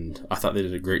 and I thought they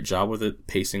did a great job with it.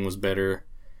 Pacing was better.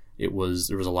 There was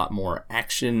a lot more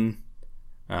action.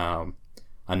 I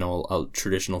know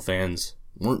traditional fans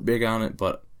weren't big on it,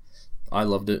 but I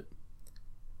loved it.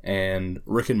 And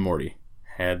Rick and Morty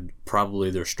had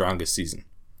probably their strongest season.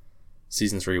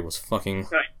 Season 3 was fucking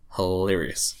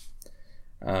hilarious.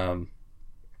 And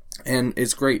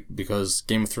it's great because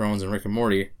Game of Thrones and Rick and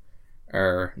Morty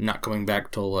are not coming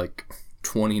back till like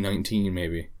 2019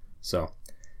 maybe. So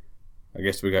I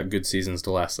guess we got good seasons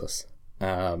to last us.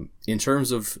 In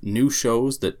terms of new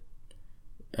shows that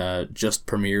just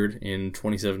premiered in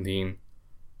 2017,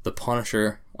 The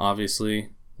Punisher obviously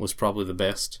was probably the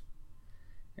best.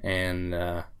 And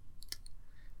I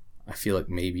feel like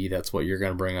maybe that's what you're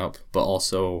going to bring up. But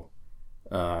also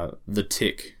The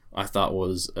Tick, I thought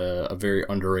was a very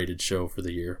underrated show for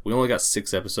the year. We only got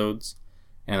 6 episodes,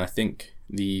 and I think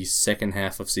the second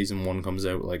half of season 1 comes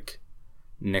out like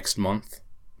next month,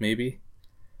 maybe.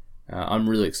 I'm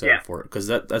really excited for it because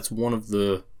that's one of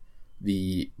the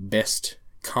best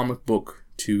comic book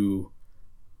to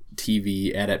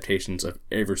TV adaptations I've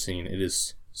ever seen. It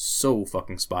is so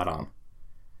fucking spot on.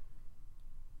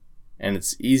 And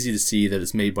it's easy to see that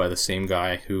it's made by the same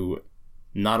guy who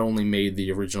not only made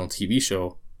the original TV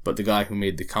show, but the guy who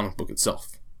made the comic book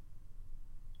itself.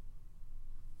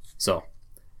 So,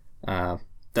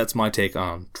 that's my take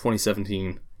on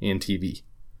 2017 in TV.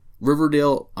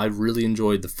 Riverdale, I really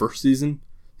enjoyed the first season,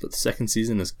 but the second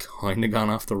season has kind of gone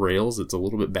off the rails. It's a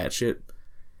little bit batshit.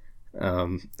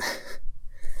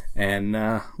 And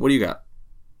what do you got?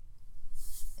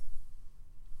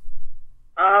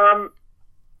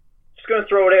 Just gonna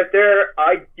throw it out there.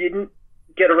 I didn't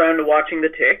get around to watching The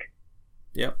Tick.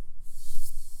 Yep.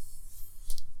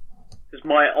 Because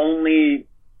my only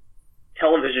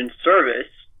television service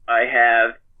I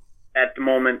have at the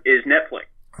moment is Netflix.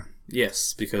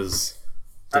 Yes, because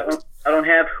I don't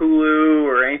have Hulu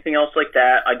or anything else like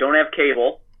that. I don't have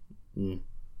cable. Excuse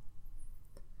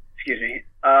me.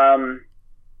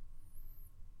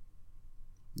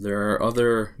 There are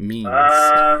other means.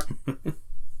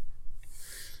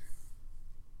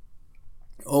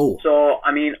 Oh. So,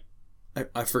 I mean...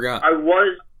 I forgot.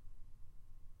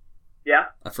 Yeah?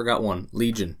 I forgot one.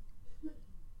 Legion.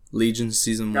 Legion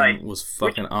season 1 was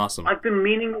fucking awesome. I've been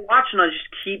meaning to watch and I just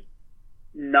keep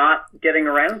not getting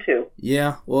around to.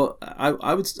 Yeah, well,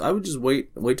 I would just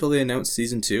wait till they announce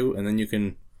season 2 and then you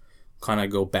can kind of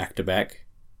go back to back.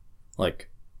 Like,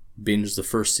 binge the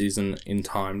first season in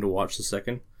time to watch the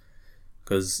second.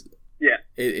 Because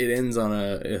it ends on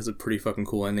it has a pretty fucking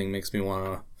cool ending. Makes me want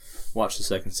to watch the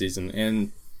second season.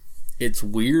 And it's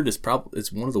weird. It's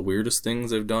one of the weirdest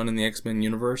things they've done in the X-Men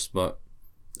universe, but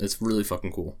it's really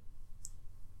fucking cool.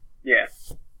 Yeah.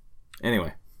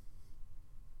 Anyway.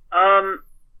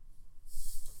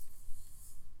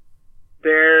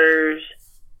 There's,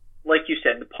 like you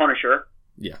said, The Punisher.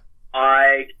 Yeah.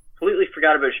 I completely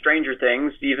forgot about Stranger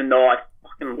Things, even though I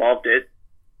fucking loved it.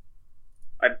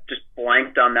 I just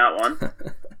blanked on that one.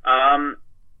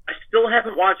 I still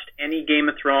haven't watched any Game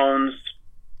of Thrones.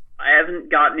 I haven't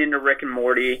gotten into Rick and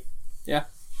Morty. Yeah.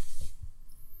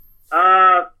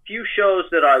 Few shows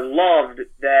that I loved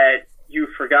that you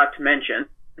forgot to mention.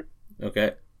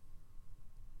 Okay.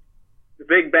 The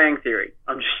Big Bang Theory.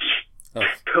 I'm just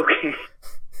joking.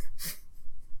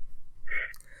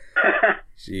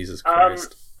 Jesus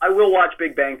Christ. I will watch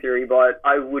Big Bang Theory, but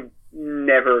I would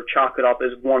never chalk it up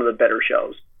as one of the better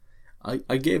shows.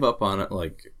 I gave up on it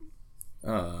like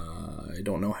I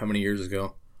don't know how many years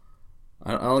ago.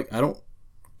 I don't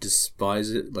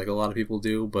despise it like a lot of people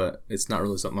do, but it's not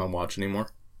really something I watch anymore.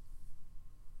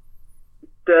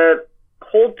 The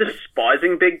whole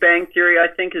despising Big Bang Theory, I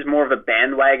think, is more of a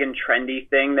bandwagon trendy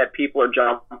thing that people are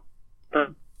jumping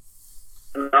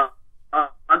on.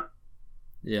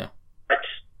 Yeah.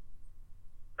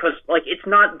 Because, like, it's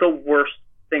not the worst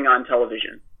thing on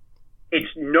television. It's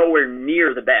nowhere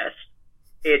near the best.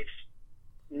 It's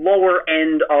lower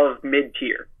end of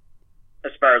mid-tier,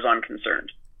 as far as I'm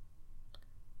concerned.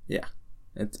 Yeah.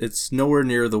 It's nowhere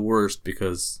near the worst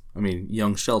because, I mean,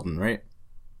 young Sheldon, right?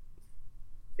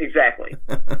 Exactly.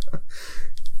 But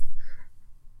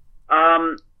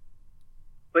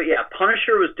yeah,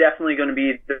 Punisher was definitely going to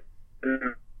be the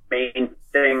main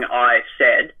thing I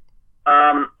said.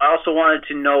 I also wanted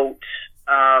to note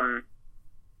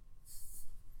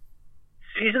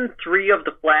season 3 of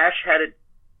The Flash had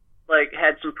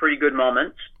some pretty good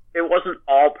moments. It wasn't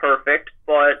all perfect,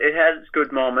 but it had its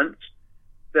good moments.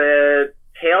 The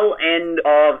tail end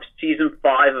of season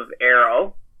 5 of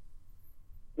Arrow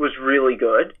was really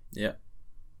good. Yeah.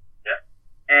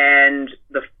 And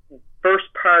the first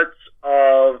parts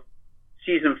of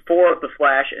season 4 of The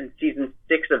Flash and season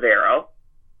 6 of Arrow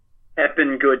have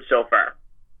been good so far.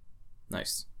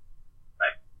 Nice.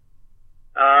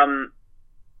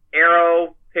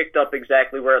 Arrow picked up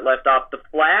exactly where it left off. The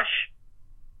Flash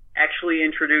actually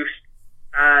introduced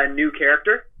a new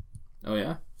character. Oh,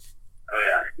 yeah?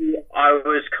 He I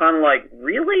was kind of like,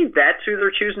 really? That's who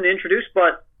they're choosing to introduce?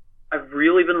 But I've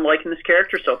really been liking this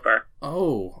character so far.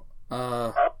 Oh,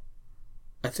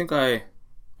 I think I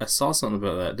saw something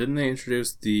about that. Didn't they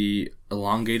introduce the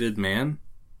elongated man?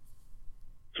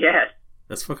 Yes.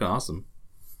 That's fucking awesome.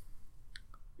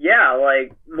 Yeah,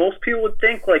 like, most people would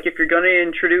think, like, if you're going to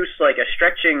introduce, like, a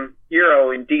stretching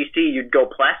hero in DC, you'd go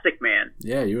Plastic Man.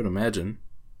 Yeah, you would imagine.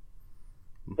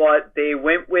 But they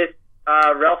went with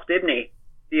Ralph Dibny,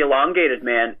 the elongated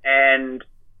man, and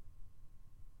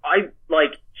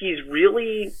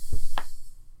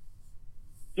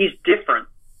he's different,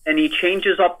 and he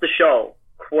changes up the show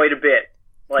quite a bit.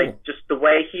 Like, cool. Just the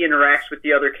way he interacts with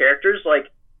the other characters, like,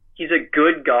 he's a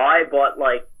good guy, but,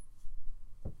 like,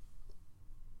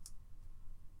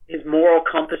 his moral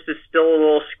compass is still a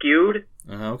little skewed.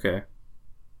 Okay.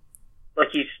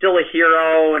 Like, he's still a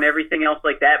hero and everything else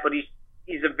like that, but he's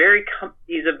a very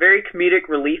comedic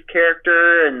relief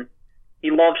character, and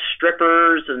he loves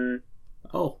strippers, and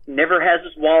never has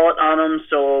his wallet on him,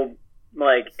 so,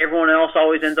 like, everyone else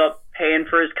always ends up paying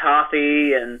for his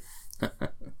coffee, and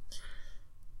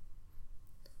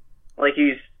like,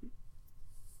 he's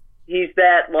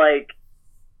that, like,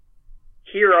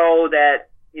 hero that,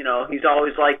 you know, he's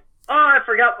always like, oh, I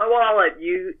forgot my wallet.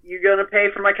 You gonna pay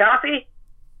for my coffee?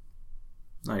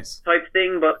 Nice. Type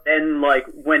thing. But then, like,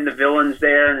 when the villain's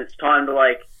there and it's time to,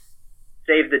 like,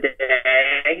 save the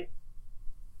day,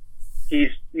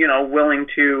 he's, you know, willing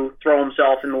to throw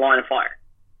himself in the line of fire.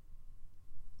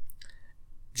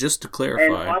 Just to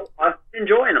clarify. And I've been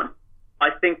enjoying him.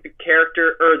 I think the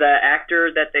character, or the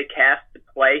actor that they cast to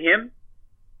play him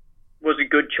was a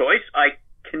good choice. I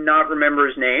cannot remember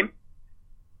his name.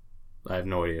 I have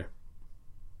no idea.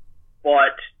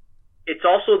 But it's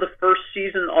also the first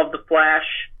season of The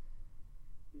Flash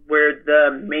where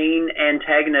the main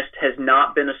antagonist has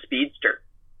not been a speedster.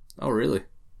 Oh, really?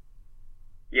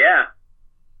 Yeah.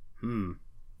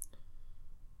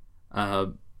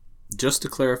 Just to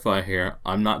clarify here,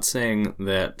 I'm not saying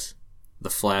that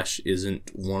The Flash isn't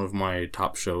one of my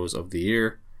top shows of the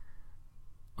year.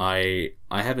 I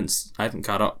haven't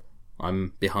caught up.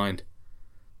 I'm behind.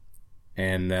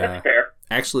 And that's fair.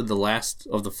 Actually, the last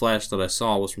of The Flash that I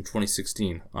saw was from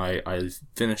 2016. I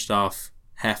finished off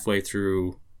halfway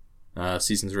through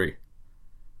season 3.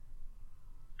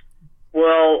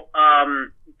 Well,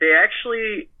 they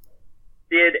actually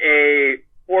did a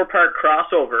 4-part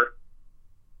crossover.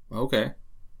 Okay.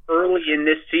 Early in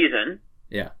this season.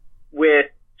 Yeah. With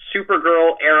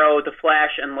Supergirl, Arrow, The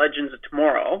Flash, and Legends of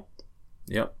Tomorrow.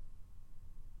 Yep.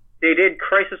 They did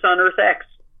Crisis on Earth X.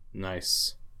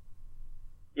 Nice.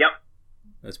 Yep.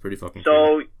 That's pretty fucking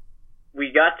cool. So,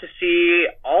 we got to see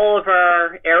all of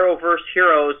our Arrowverse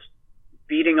heroes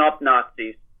beating up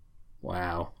Nazis.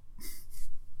 Wow.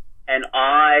 And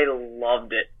I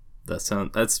loved it. That's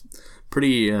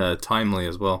pretty timely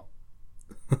as well.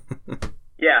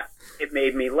 Yeah. It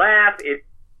made me laugh. It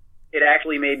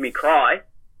actually made me cry.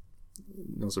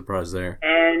 No surprise there.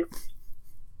 And,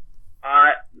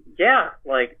 I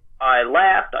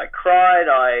laughed, I cried,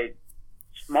 I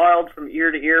smiled from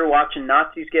ear to ear watching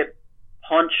Nazis get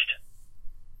punched.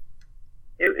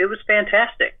 It was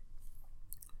fantastic.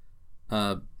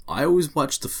 I always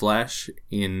watch The Flash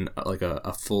in like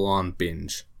a full-on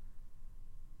binge.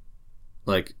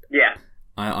 Like, yeah,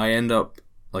 I end up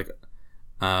like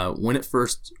when it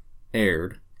first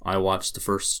aired, I watched the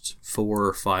first 4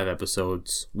 or 5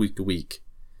 episodes week to week,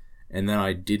 and then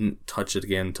I didn't touch it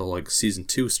again until like season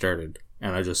 2 started,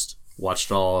 and I just watched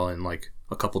it all in like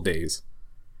a couple days.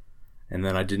 And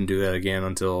then I didn't do that again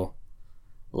until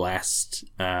but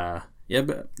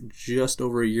just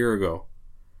over a year ago.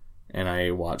 And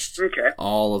I watched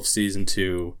all of season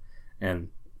 2 and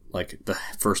like the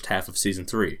first half of season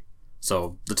 3.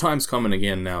 So the time's coming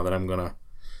again now that I'm gonna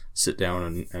sit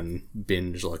down and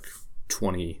binge like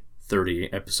 20,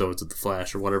 30 episodes of The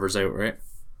Flash or whatever's out, right?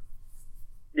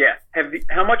 Yeah.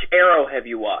 How much Arrow have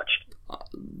you watched?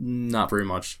 Not very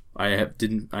much. I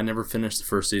never finished the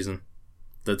first season.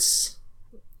 That's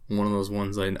one of those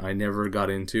ones I never got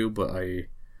into, but I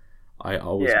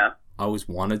always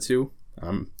wanted to.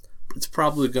 It's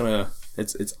probably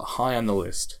it's high on the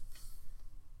list.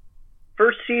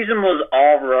 First season was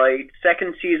alright.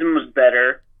 Second season was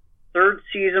better. Third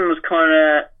season was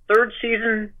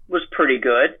pretty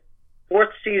good. Fourth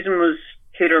season was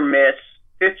hit or miss.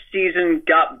 Fifth season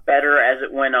got better as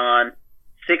it went on.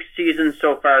 Sixth season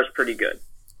so far is pretty good.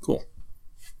 Cool.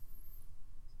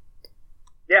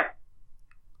 Yeah.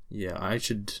 Yeah, I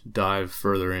should dive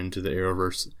further into the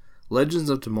Arrowverse. Legends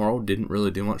of Tomorrow didn't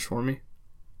really do much for me.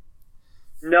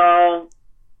 No.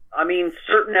 I mean,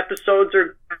 certain episodes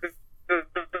are good.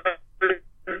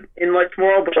 in like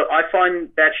tomorrow, but I find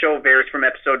that show varies from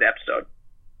episode to episode.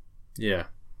 Yeah.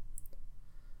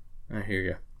 I hear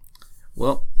you.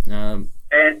 Well, and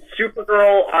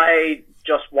Supergirl, I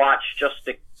just watch just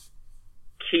to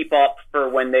keep up for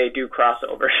when they do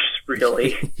crossovers,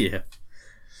 really. Yeah.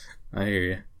 I hear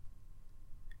you.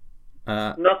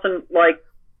 Nothing like...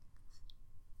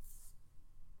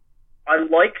 I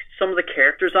like some of the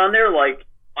characters on there. Like,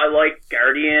 I like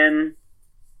Guardian.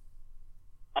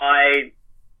 I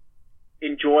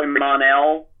enjoy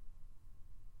Mon-El.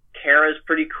 Kara's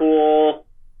pretty cool.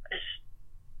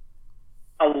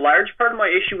 A large part of my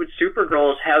issue with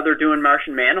Supergirl is how they're doing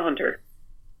Martian Manhunter.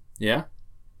 Yeah?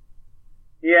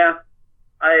 Yeah.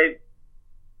 I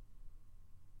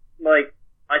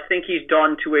think he's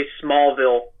done to a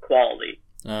Smallville quality.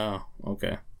 Oh,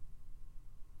 okay.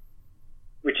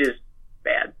 Which is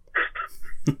bad.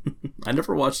 I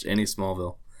never watched any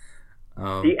Smallville.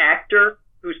 The actor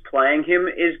who's playing him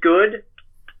is good,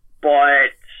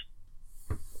 but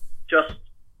just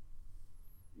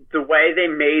the way they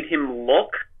made him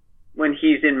look when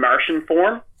he's in Martian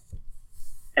form,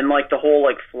 and like the whole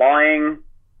like flying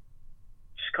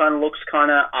just kind of looks kind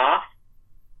of off.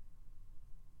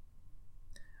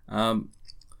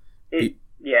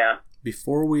 Yeah.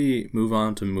 Before we move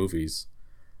on to movies,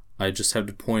 I just have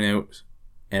to point out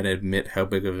and admit how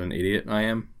big of an idiot I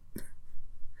am.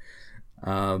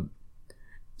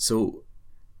 So,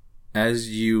 as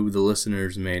you, the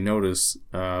listeners, may notice,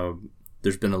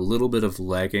 there's been a little bit of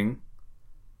lagging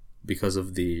because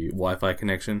of the Wi-Fi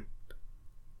connection.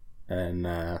 And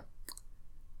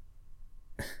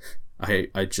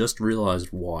I just realized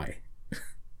why.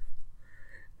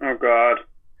 Oh, God.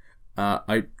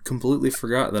 I completely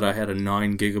forgot that I had a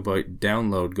 9 gigabyte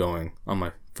download going on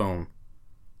my phone.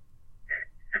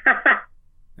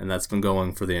 And that's been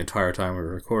going for the entire time we're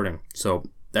recording. So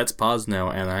that's paused now,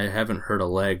 and I haven't heard a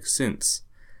lag since.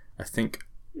 I think...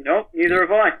 Nope, neither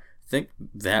have I. I think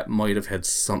that might have had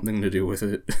something to do with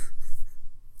it.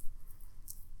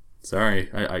 Sorry.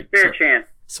 Fair chance.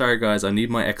 Sorry, guys. I need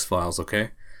my X-Files,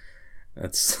 okay?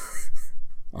 That's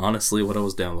honestly what I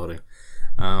was downloading.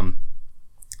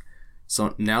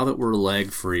 So now that we're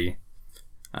lag-free,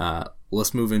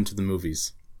 let's move into the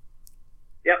movies.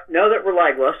 Yep, now that we're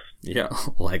lagless. Yeah,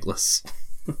 lagless.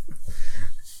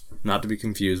 Not to be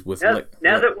confused with... Now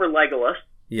that we're Legolas.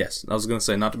 Yes, I was going to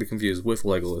say not to be confused with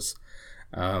Legolas.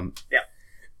 Yeah.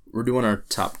 We're doing our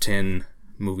top 10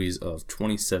 movies of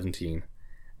 2017.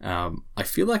 I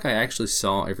feel like I actually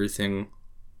saw everything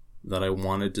that I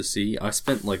wanted to see. I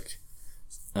spent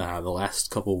the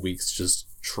last couple of weeks just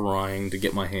trying to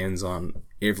get my hands on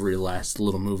every last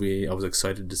little movie I was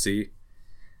excited to see.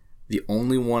 The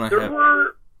only one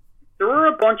There were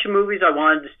a bunch of movies I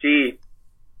wanted to see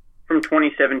from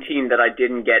 2017 that I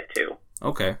didn't get to.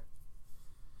 Okay.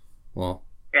 Well.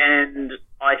 And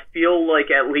I feel like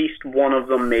at least one of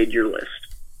them made your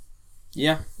list.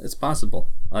 Yeah, it's possible.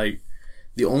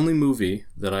 The only movie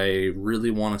that I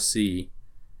really want to see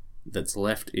that's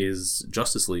left is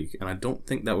Justice League, and I don't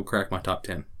think that would crack my top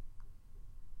 10.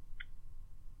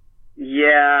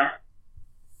 Yeah,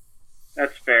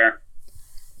 that's fair.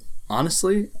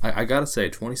 Honestly, I gotta say,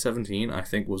 2017, I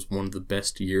think, was one of the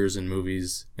best years in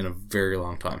movies in a very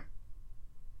long time.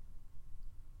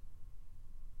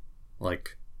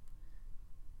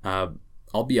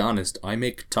 I'll be honest, I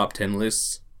make top 10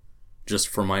 lists just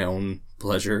for my own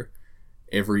pleasure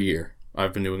every year.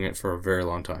 I've been doing it for a very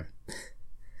long time.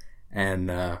 And,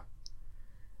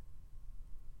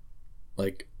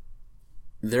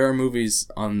 there are movies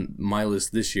on my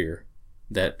list this year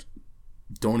that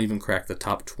don't even crack the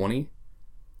top 20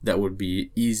 that would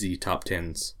be easy top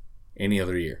 10s any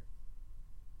other year.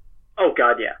 Oh,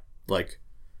 God, yeah.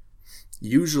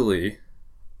 Usually,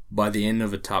 by the end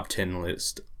of a top 10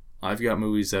 list, I've got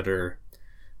movies that are,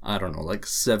 I don't know,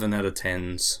 7 out of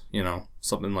 10s,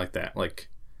 something like that.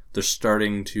 I'm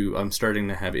starting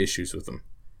to have issues with them.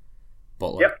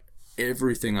 But,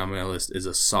 everything on my list is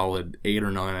a solid 8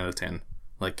 or 9 out of 10.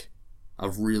 A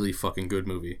really fucking good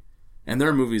movie. And there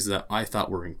are movies that I thought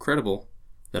were incredible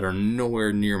that are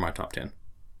nowhere near my top 10.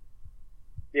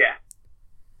 Yeah.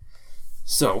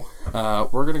 So,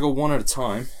 we're going to go one at a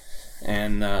time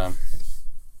and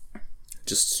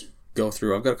just go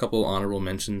through. I've got a couple honorable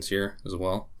mentions here as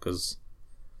well, because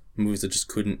movies that just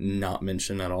couldn't not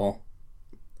mention at all.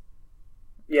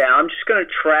 Yeah, I'm just going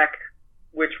to track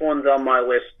which one's on my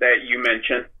list that you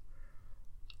mentioned.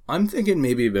 I'm thinking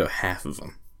maybe about half of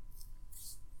them.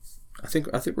 I think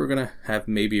we're gonna have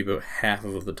maybe about half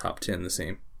of the top 10 the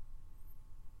same.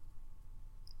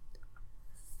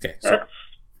 Okay, so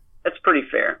that's pretty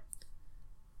fair.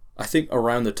 I think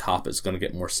around the top it's gonna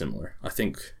get more similar. I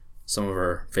think some of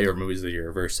our favorite movies of the year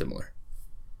are very similar.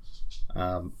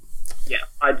 Yeah,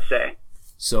 I'd say.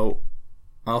 So,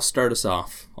 I'll start us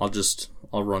off.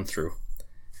 I'll run through.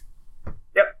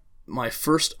 Yep. My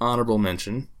first honorable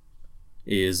mention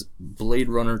is Blade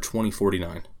Runner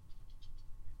 2049.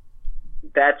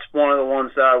 That's one of the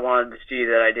ones that I wanted to see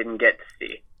that I didn't get to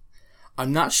see.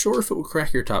 I'm not sure if it will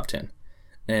crack your top 10.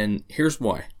 And here's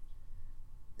why.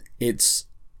 It's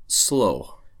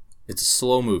slow. It's a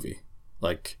slow movie.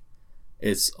 Like,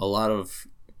 it's a lot of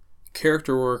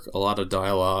character work, a lot of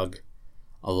dialogue,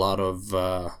 a lot of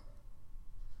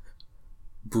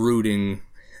brooding.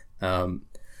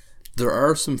 There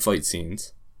are some fight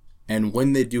scenes, and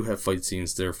when they do have fight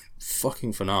scenes, they're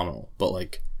fucking phenomenal. But,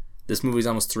 like, this movie's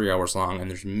almost 3 hours long, and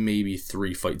there's maybe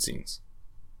 3 fight scenes.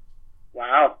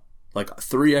 Wow. Like,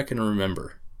 3 I can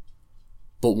remember.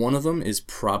 But one of them is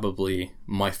probably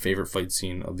my favorite fight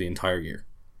scene of the entire year.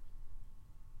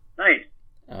 Nice.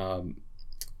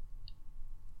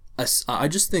 I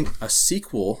just think a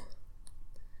sequel...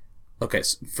 Okay,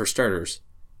 for starters,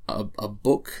 a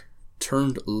book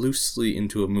turned loosely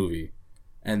into a movie,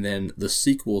 and then the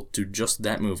sequel to just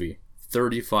that movie,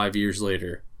 35 years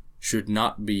later, should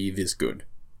not be this good.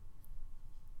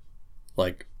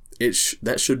 Like,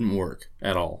 that shouldn't work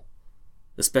at all.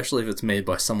 Especially if it's made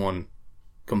by someone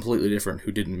completely different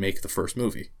who didn't make the first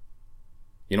movie.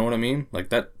 You know what I mean? Like,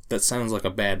 that sounds like a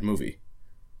bad movie.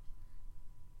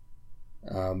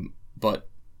 But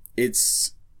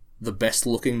it's the best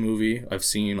looking movie I've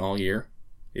seen all year.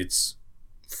 It's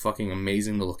fucking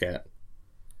amazing to look at.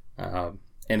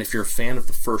 And if you're a fan of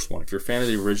the first one, if you're a fan of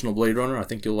the original Blade Runner, I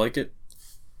think you'll like it.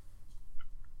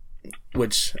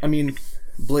 Which, I mean,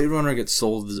 Blade Runner gets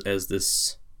sold as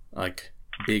this, like,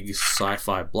 big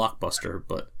sci-fi blockbuster,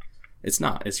 but it's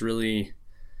not. It's really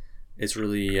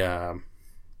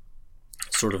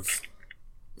sort of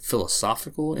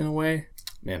philosophical in a way.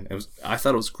 Man, I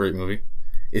thought it was a great movie.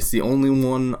 It's the only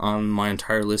one on my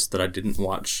entire list that I didn't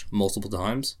watch multiple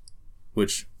times,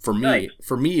 which for me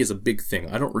is a big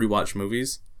thing. I don't rewatch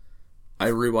movies. I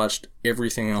rewatched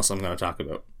everything else I'm going to talk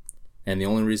about. And the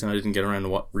only reason I didn't get around to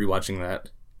rewatching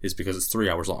that is because it's 3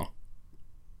 hours long.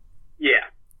 Yeah.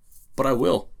 But I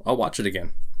will. I'll watch it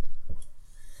again.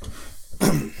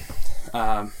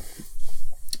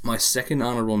 My second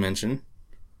honorable mention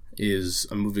is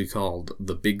a movie called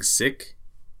The Big Sick.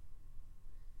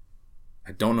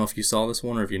 I don't know if you saw this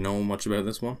one or if you know much about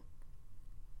this one.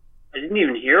 I didn't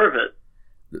even hear of it.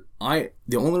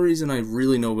 The only reason I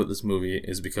really know about this movie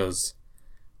is because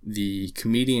the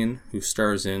comedian who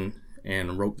stars in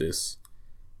and wrote this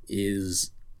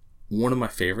is one of my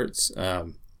favorites. I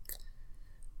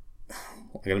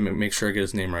gotta make sure I get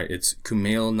his name right. It's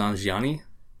Kumail Nanjiani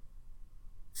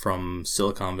from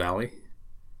Silicon Valley.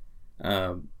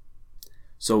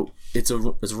 So it's a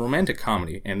romantic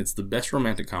comedy, and it's the best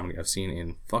romantic comedy I've seen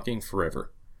in fucking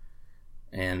forever.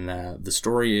 And the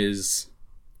story is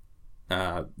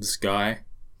this guy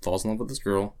falls in love with this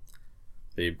girl.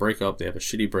 They break up. They have a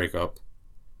shitty breakup,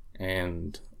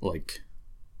 and like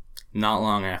not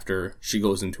long after, she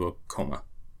goes into a coma.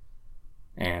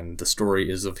 And the story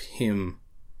is of him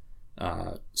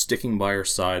sticking by her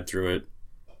side through it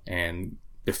and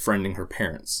befriending her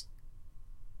parents,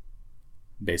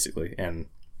 basically. And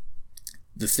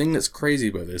the thing that's crazy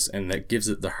about this and that gives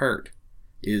it the heart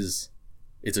is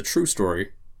it's a true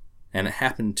story, and it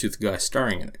happened to the guy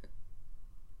starring in it.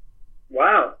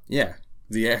 Wow. Yeah,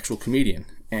 the actual comedian.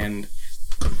 And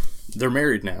they're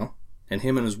married now, and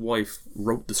him and his wife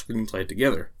wrote the screenplay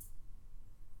together.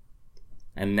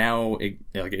 And now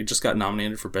it just got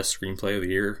nominated for Best Screenplay of the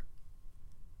Year.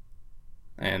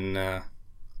 And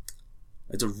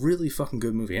it's a really fucking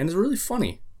good movie. And it's really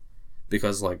funny.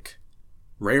 Because, like,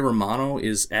 Ray Romano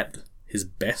is at his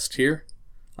best here.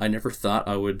 I never thought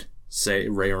I would say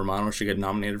Ray Romano should get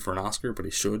nominated for an Oscar, but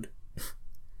he should.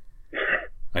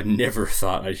 I never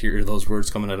thought I'd hear those words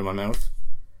coming out of my mouth.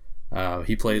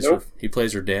 He plays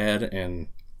her dad, and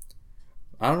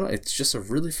I don't know, it's just a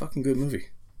really fucking good movie.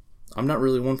 I'm not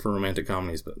really one for romantic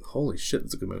comedies, but holy shit,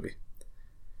 it's a good movie.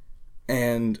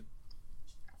 And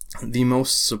the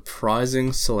most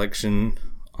surprising selection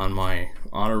on my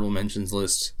honorable mentions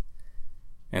list,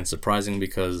 and surprising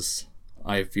because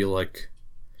I feel like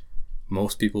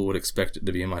most people would expect it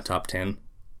to be in my top 10,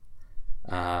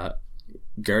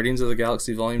 Guardians of the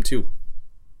Galaxy Volume 2.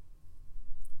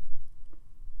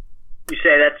 You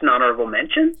say that's an honorable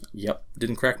mention? Yep,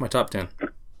 didn't crack my top 10.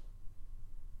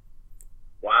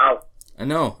 Wow. I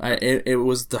know, it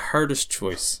was the hardest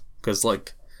choice, because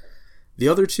like, the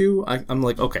other two, I'm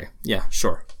like, okay, yeah,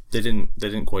 sure, they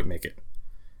didn't quite make it.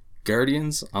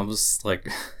 Guardians, I was like,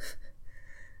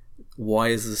 why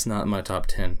is this not in my top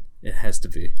 10? It has to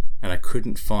be. And I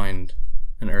couldn't find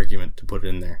an argument to put it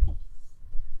in there.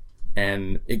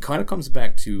 And it kind of comes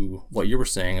back to what you were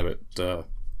saying about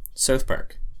South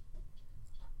Park.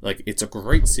 Like, it's a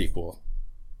great sequel,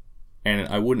 and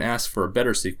I wouldn't ask for a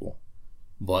better sequel,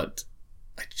 but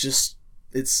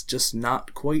it's just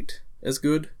not quite as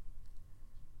good.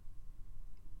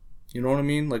 You know what I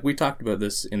mean? Like, we talked about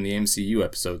this in the MCU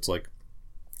episodes, like,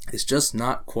 it's just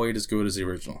not quite as good as the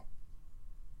original.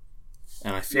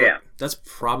 And I feel like that's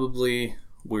probably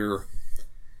where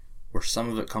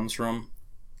some of it comes from.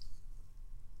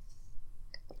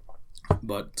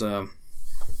 But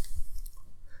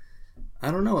I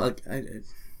don't know. Like,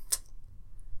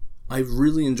 I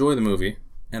really enjoy the movie,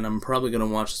 and I'm probably gonna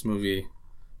watch this movie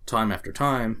time after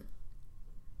time,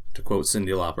 to quote Cyndi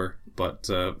Lauper. But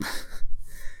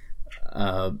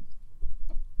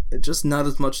just not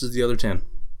as much as the other 10.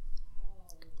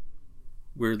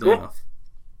 Weirdly enough.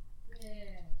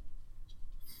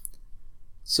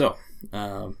 So,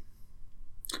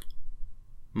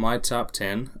 my top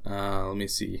 10. Let me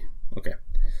see. Okay.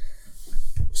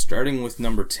 Starting with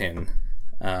number 10.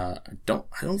 I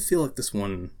don't feel like this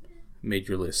one made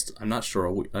your list. I'm not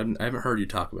sure. I haven't heard you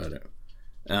talk about it.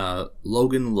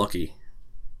 Logan Lucky.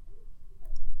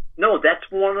 No, that's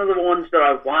one of the ones that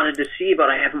I wanted to see, but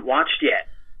I haven't watched yet.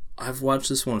 I've watched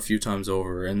this one a few times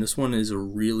over, and this one is a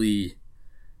really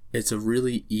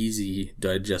easy,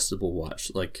 digestible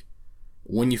watch. Like,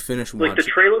 when you finish watching... Like, the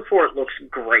trailer for it looks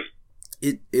great.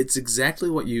 It's exactly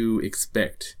what you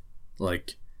expect,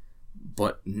 like,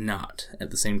 but not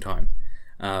at the same time.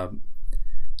 And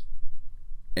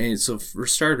so, for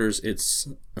starters,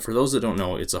 for those that don't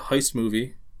know, it's a heist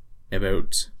movie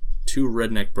about two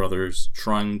redneck brothers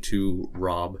trying to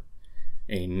rob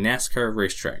a NASCAR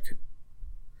racetrack,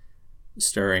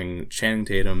 starring Channing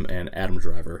Tatum and Adam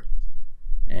Driver.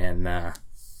 And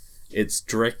it's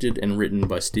directed and written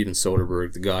by Steven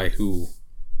Soderbergh, the guy who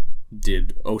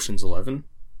did Ocean's 11.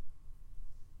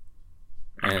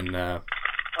 And I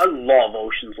love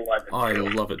Ocean's 11. Oh, I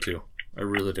love it too. I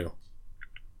really do.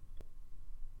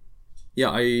 Yeah,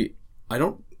 I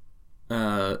don't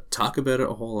talk about it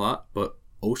a whole lot, but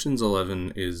Ocean's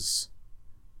 11 is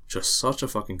just such a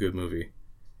fucking good movie,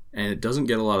 and it doesn't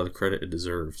get a lot of the credit it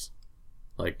deserves.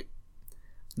 Like,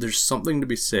 there's something to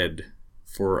be said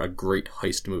for a great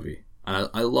heist movie.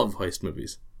 I love heist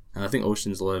movies, and I think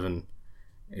Ocean's 11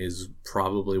 is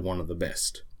probably one of the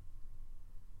best.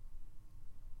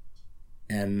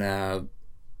 And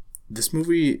this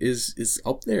movie is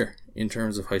up there in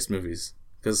terms of heist movies,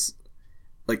 because,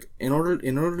 like, in order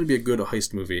to be a good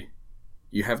heist movie,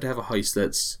 you have to have a heist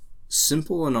that's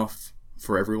simple enough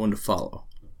for everyone to follow,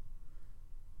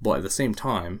 but at the same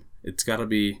time, it's got to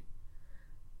be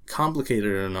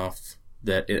complicated enough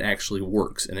that it actually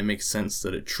works, and it makes sense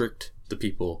that it tricked the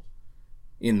people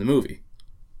in the movie.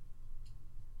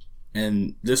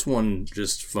 And this one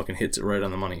just fucking hits it right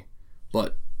on the money.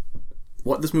 But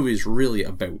what this movie is really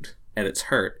about, at its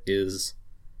heart, is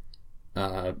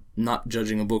not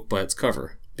judging a book by its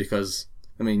cover. Because,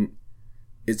 I mean,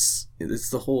 it's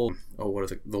the whole... Oh,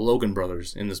 what are the Logan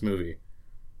brothers in this movie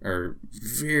are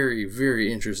very,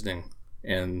 very interesting.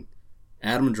 And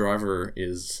Adam Driver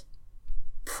is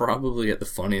probably at the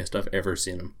funniest I've ever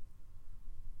seen him.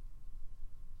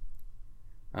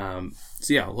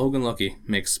 So yeah, Logan Lucky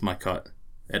makes my cut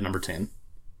at number 10.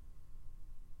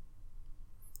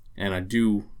 And I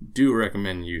do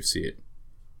recommend you see it,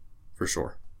 for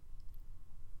sure.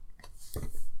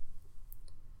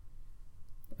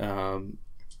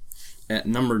 At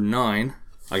number 9,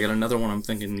 I got another one I'm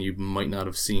thinking you might not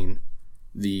have seen.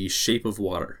 The Shape of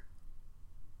Water.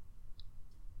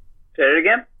 Say it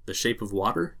again? The Shape of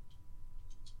Water?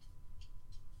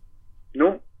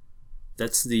 No.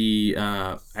 That's the...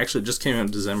 actually, it just came out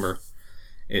in December.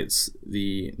 It's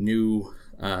the new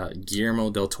Guillermo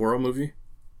del Toro movie.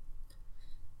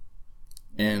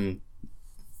 And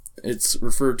it's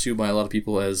referred to by a lot of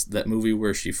people as that movie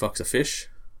where she fucks a fish.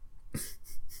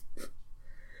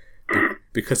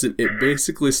 Because it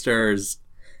basically stars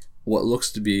what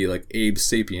looks to be like Abe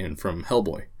Sapien from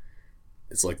Hellboy.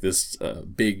 It's like this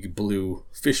big blue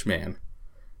fish man.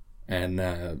 And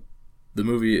the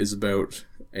movie is about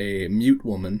a mute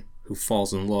woman who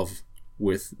falls in love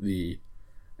with the,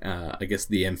 I guess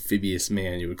the amphibious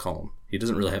man you would call him. He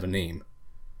doesn't really have a name.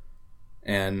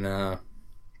 And,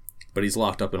 but he's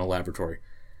locked up in a laboratory.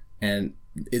 And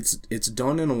it's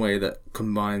done in a way that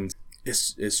combines,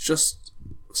 it's just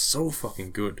so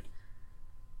fucking good.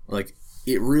 Like,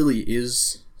 it really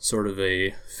is sort of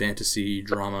a fantasy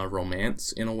drama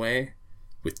romance in a way,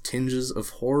 with tinges of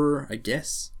horror, I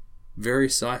guess. Very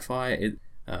sci-fi.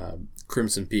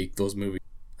 Crimson Peak, those movies.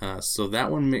 So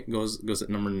that one goes at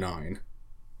number 9.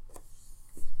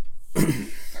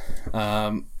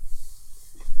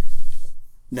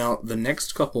 Now, the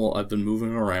next couple I've been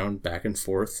moving around back and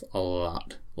forth a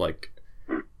lot. Like,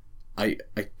 I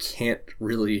can't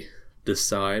really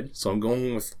decide, so I'm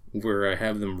going with where I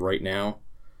have them right now,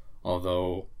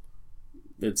 although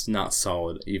it's not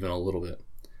solid even a little bit.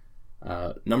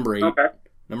 Number 8. Okay.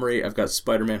 Number 8, I've got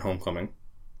Spider-Man Homecoming.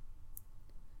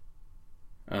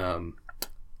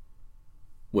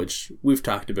 Which we've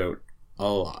talked about a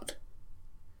lot.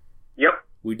 Yep.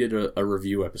 We did a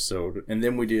review episode, and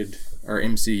then we did our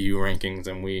MCU rankings,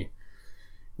 and we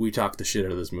talked the shit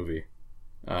out of this movie.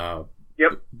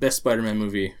 Yep. Best Spider-Man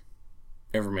movie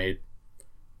ever made.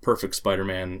 Perfect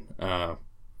Spider-Man.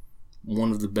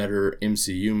 One of the better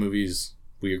MCU movies.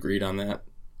 We agreed on that.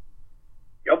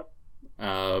 Yep.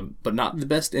 But not the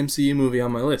best MCU movie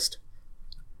on my list.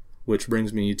 Which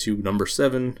brings me to number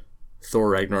 7, Thor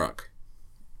Ragnarok.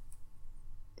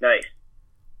 Nice.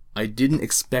 I didn't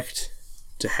expect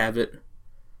to have it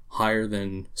higher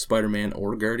than Spider-Man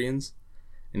or Guardians.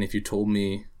 And if you told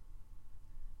me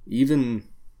even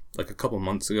like a couple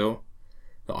months ago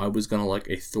that I was going to like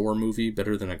a Thor movie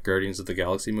better than a Guardians of the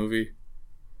Galaxy movie,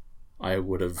 I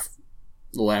would have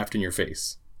laughed in your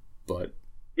face. But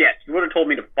yes, you would have told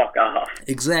me to fuck off.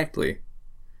 Exactly.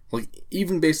 Like,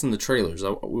 even based on the trailers,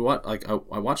 I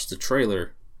watched the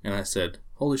trailer and I said,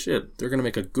 holy shit, they're going to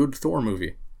make a good Thor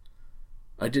movie.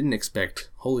 I didn't expect,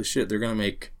 holy shit, they're going to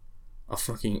make a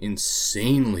fucking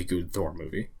insanely good Thor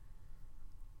movie.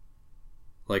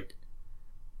 Like,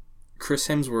 Chris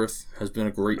Hemsworth has been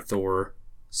a great Thor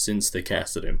since they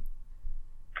casted him.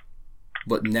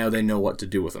 But now they know what to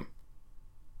do with him.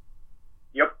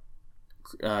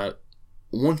 Yep.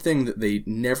 One thing that they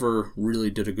never really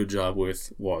did a good job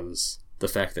with was the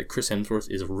fact that Chris Hemsworth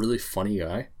is a really funny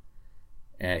guy.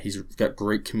 He's got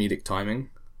great comedic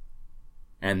timing.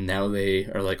 And now they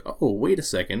are like, oh, wait a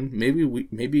second, maybe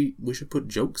we should put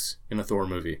jokes in a Thor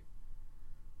movie.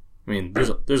 I mean, there's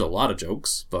a lot of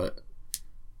jokes, but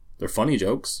they're funny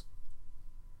jokes.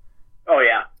 Oh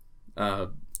yeah.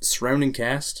 Surrounding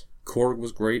cast, Korg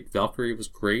was great, Valkyrie was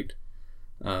great.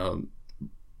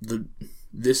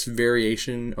 This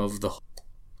variation of the...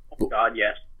 Oh God,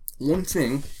 yes. One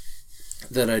thing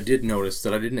that I did notice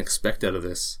that I didn't expect out of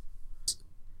this,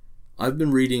 I've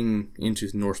been reading into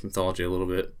Norse mythology a little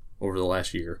bit over the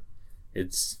last year.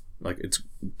 It's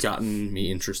gotten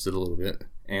me interested a little bit.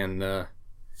 And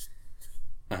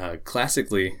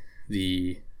classically,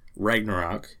 the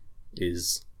Ragnarok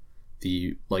is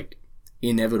the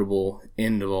inevitable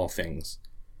end of all things.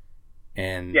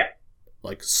 And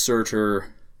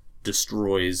Surtur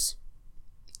destroys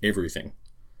everything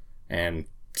and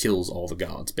kills all the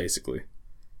gods, basically.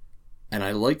 And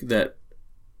I like that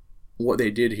what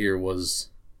they did here was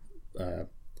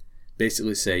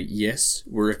basically say, yes,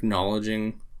 we're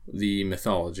acknowledging the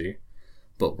mythology,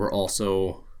 but we're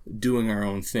also doing our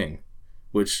own thing,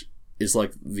 which is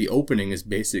like the opening is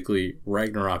basically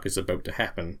Ragnarok is about to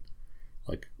happen,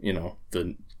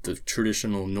 the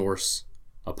traditional Norse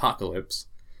apocalypse,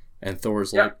 and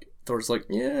Thor's like,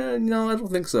 yeah, no, I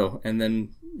don't think so, and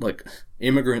then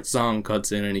Immigrant Song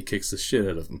cuts in and he kicks the shit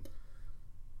out of him,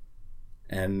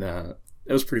 and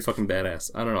it was pretty fucking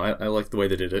badass. I don't know, I like the way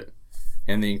they did it.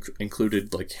 And they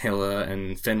included Hela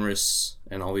and Fenris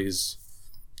and all these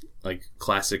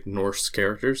classic Norse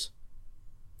characters.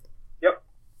 Yep.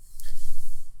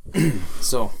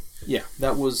 So, yeah,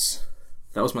 that was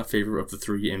my favorite of the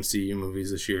 3 MCU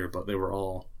movies this year, but they were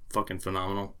all fucking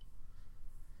phenomenal.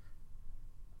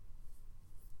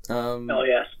 Hell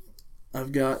yes.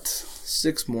 I've got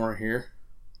 6 more here.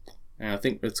 And I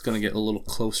think it's going to get a little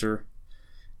closer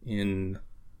in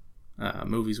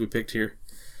movies we picked here.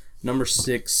 Number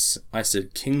 6, I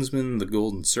said Kingsman: The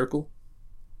Golden Circle.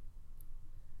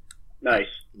 Nice.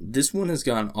 This one has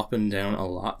gone up and down a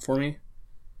lot for me,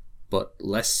 but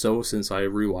less so since I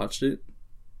rewatched it.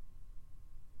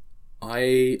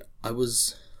 I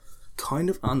was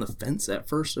kind of on the fence at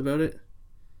first about it.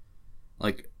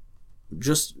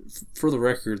 Just for the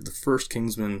record, the first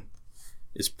Kingsman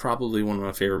is probably one of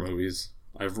my favorite movies.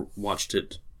 I've watched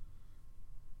it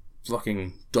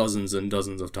fucking dozens and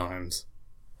dozens of times.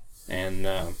 And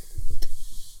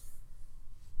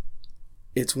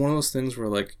it's one of those things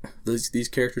where these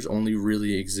characters only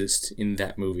really exist in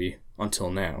that movie until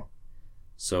now.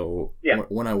 So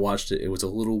when I watched it, it was a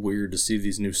little weird to see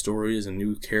these new stories and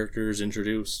new characters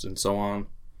introduced and so on.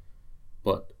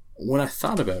 But when I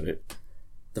thought about it,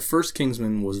 the first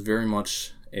Kingsman was very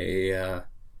much an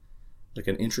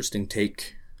interesting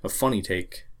take, a funny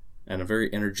take, and a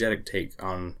very energetic take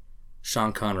on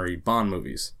Sean Connery Bond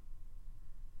movies.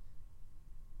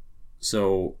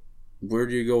 So, where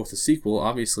do you go with the sequel?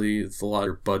 Obviously, the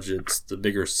larger budgets, the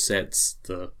bigger sets,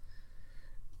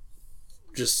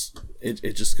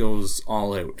 it just goes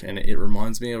all out, and it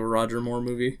reminds me of a Roger Moore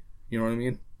movie. You know what I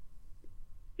mean?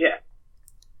 Yeah.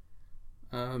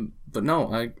 But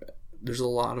no, there's a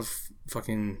lot of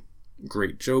fucking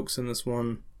great jokes in this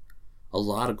one. A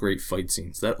lot of great fight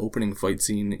scenes. That opening fight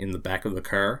scene in the back of the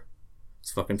car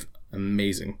is fucking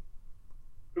amazing.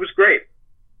 It was great.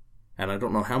 And I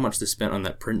don't know how much they spent on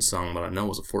that Prince song, but I know it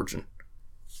was a fortune.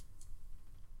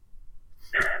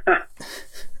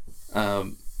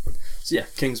 So yeah,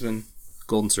 Kingsman,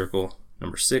 Golden Circle,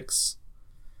 number 6.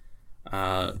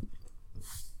 Number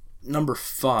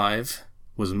 5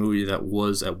 was a movie that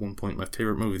was at one point my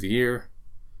favorite movie of the year,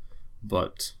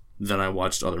 but then I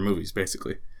watched other movies,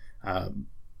 basically.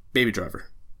 Baby Driver.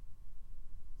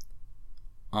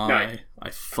 Nice. I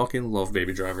fucking love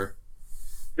Baby Driver.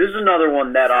 This is another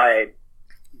one that I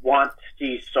want to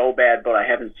see so bad, but I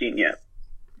haven't seen yet.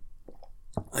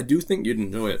 I do think you'd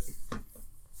enjoy it.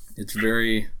 It's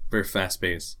very, very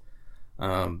fast-paced.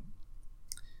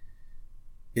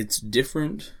 It's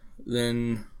different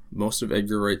than most of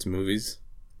Edgar Wright's movies.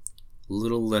 A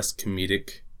little less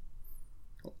comedic.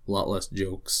 A lot less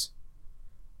jokes.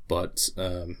 But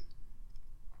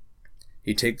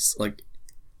he takes, like,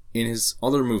 in his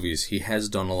other movies, he has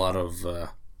done a lot of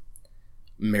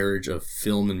marriage of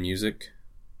film and music.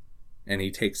 And he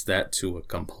takes that to a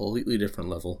completely different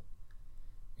level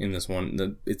in this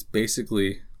one. It's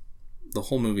basically, the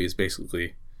whole movie is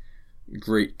basically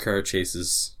great car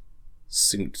chases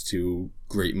synced to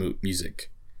great music.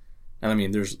 And I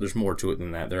mean, there's more to it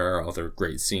than that. There are other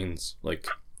great scenes. Like,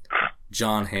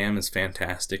 John Hamm is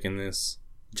fantastic in this.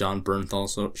 John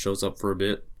Bernthal shows up for a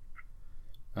bit.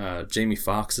 Jamie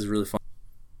Foxx is really fun.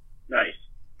 Nice.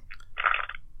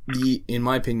 In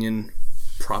my opinion,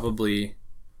 probably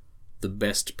the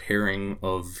best pairing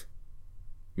of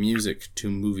music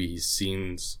to movies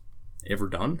scenes ever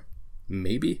done.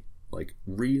 Maybe. Like,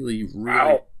 really, really,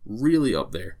 wow. Really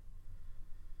up there.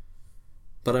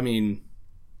 But I mean,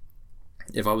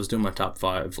 if I was doing my top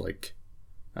 5, like,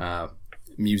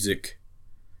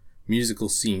 musical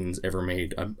scenes ever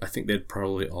made, I think they'd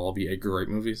probably all be Edgar Wright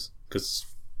movies, because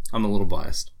I'm a little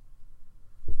biased.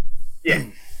 Yeah,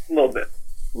 a little bit.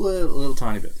 Little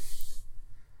tiny bit.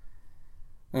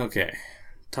 Okay,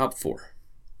 top 4.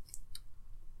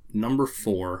 Number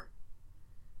 4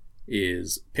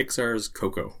 is Pixar's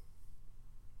Coco.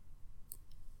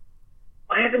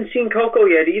 I haven't seen Coco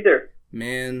yet either.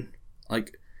 Man,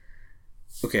 like,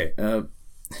 okay,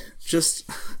 just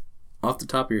off the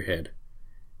top of your head,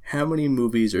 how many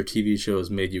movies or TV shows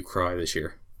made you cry this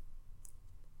year?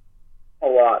 A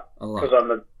lot. A lot. Because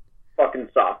I'm a fucking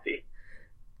softie.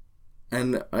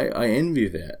 And I envy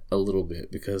that a little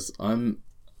bit, because I'm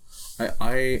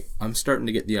starting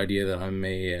to get the idea that I'm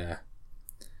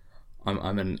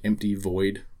an empty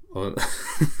void of,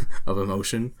 of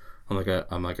emotion. I'm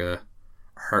like a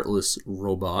heartless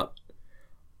robot.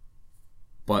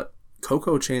 But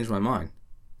Coco changed my mind,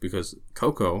 because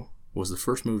Coco was the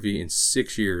first movie in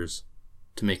 6 years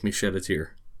to make me shed a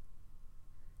tear.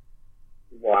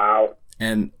 Wow.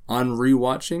 And on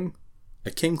rewatching,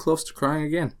 I came close to crying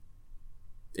again.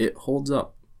 It holds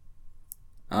up.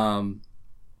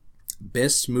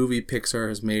 Best movie Pixar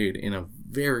has made in a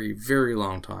very, very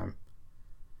long time.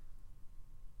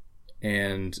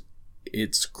 And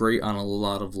it's great on a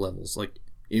lot of levels. Like,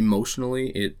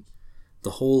 emotionally,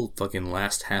 the whole fucking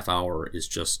last half hour is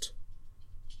just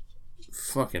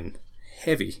fucking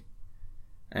heavy.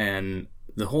 And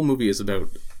the whole movie is about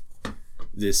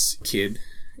this kid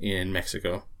in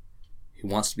Mexico. He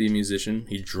wants to be a musician.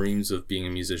 He dreams of being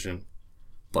a musician.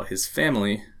 But his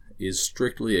family is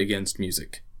strictly against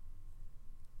music.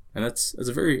 And that's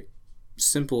a very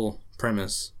simple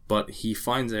premise, but he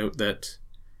finds out that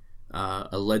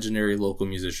a legendary local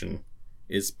musician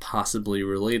is possibly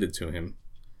related to him,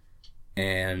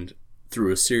 and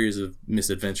through a series of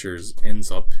misadventures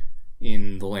ends up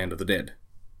in the land of the dead.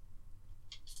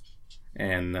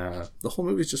 And the whole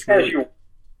movie is just really...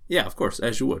 Yeah, of course,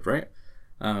 as you would, right?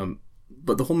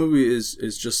 But the whole movie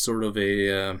is just sort of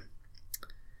a...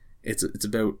 It's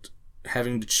about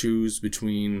having to choose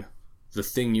between the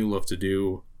thing you love to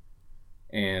do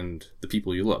and the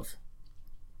people you love.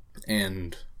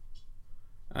 And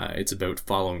it's about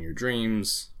following your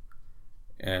dreams.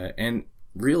 And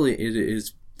really,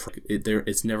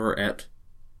 it's never at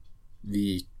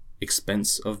the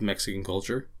expense of Mexican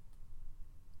culture,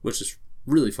 which is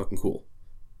really fucking cool.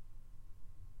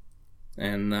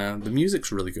 And the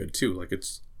music's really good too. Like,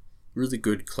 it's really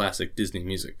good classic Disney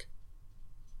music.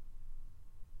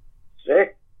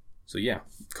 So yeah,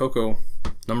 Coco,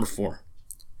 number 4.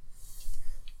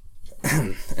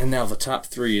 And now the top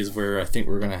 3 is where I think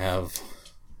we're going to have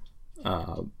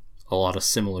a lot of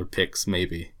similar picks,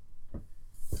 maybe.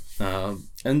 And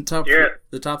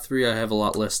the top 3 I have a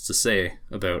lot less to say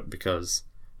about because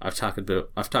I've talked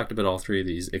about all 3 of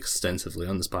these extensively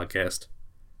on this podcast.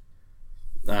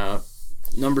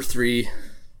 Number 3,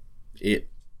 It.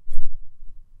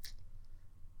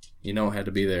 You know it had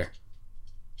to be there.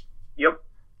 Yep.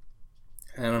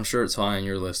 And I'm sure it's high on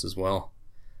your list as well.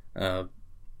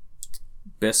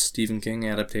 Best Stephen King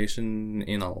adaptation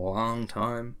in a long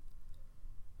time.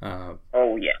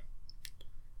 Oh yeah.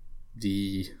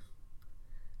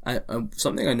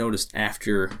 Something I noticed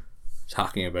after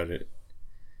talking about it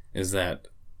is that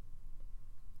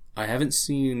I haven't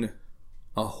seen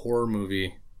a horror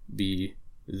movie be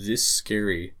this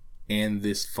scary and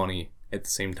this funny at the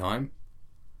same time.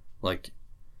 Like,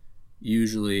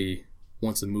 usually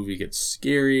once a movie gets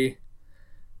scary,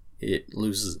 it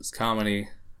loses its comedy,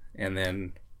 and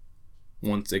then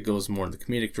once it goes more in the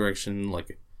comedic direction,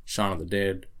 like Shaun of the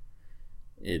Dead,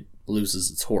 it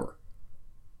loses its horror.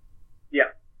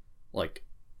 Yeah. Like,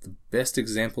 the best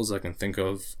examples I can think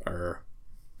of are,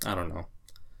 I don't know,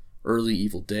 early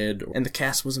Evil Dead, and the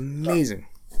cast was amazing.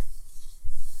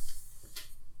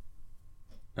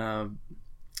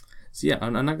 So yeah,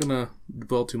 I'm not gonna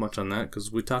dwell too much on that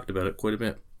because we talked about it quite a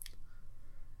bit.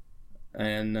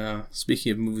 And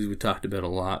speaking of movies we talked about a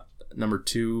lot, number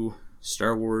 2,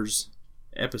 Star Wars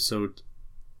episode,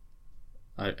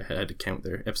 I had to count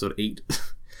there, episode 8,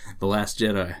 The Last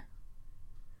Jedi,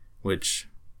 which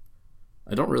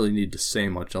I don't really need to say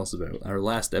much else about. Our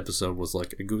last episode was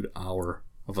like a good hour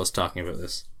of us talking about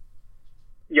this.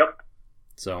 Yep.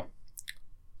 So,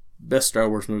 best Star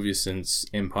Wars movie since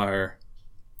Empire.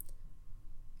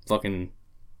 Fucking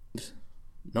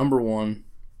number 1,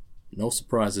 no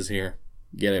surprises here,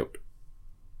 Get Out.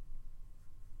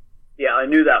 Yeah, I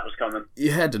knew that was coming.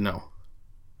 You had to know.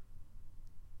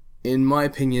 In my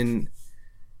opinion,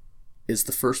 it's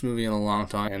the first movie in a long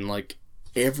time, and like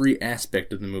every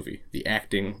aspect of the movie, the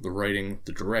acting, the writing,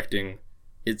 the directing,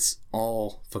 it's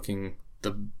all fucking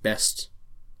the best.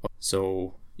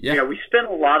 So yeah. Yeah, we spent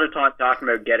a lot of time talking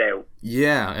about Get Out.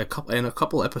 Yeah, a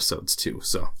couple episodes too,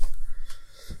 so.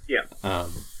 Yeah.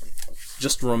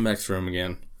 Just to run back through them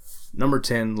again. Number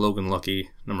 10, Logan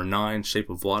Lucky. Number 9, Shape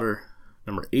of Water.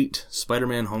 Number 8,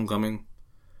 Spider-Man Homecoming.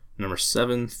 Number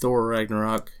 7, Thor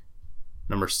Ragnarok.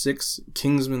 Number 6,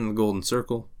 Kingsman The Golden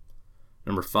Circle.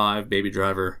 Number 5, Baby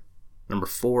Driver. Number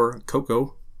 4,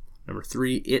 Coco. Number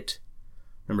 3, It.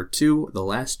 Number 2, The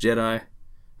Last Jedi.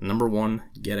 And number 1,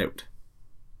 Get Out.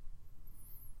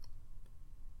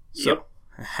 So,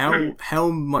 yep. How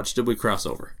much did we cross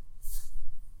over?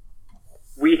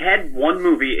 We had one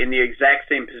movie in the exact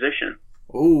same position.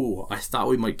 Oh, I thought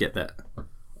we might get that.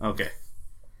 Okay.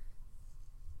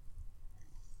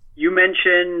 You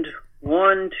mentioned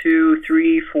 1, 2,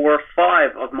 3, 4,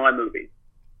 5 of my movies.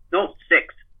 No,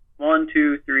 6. 1,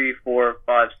 2, 3, 4,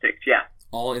 5, 6. Yeah.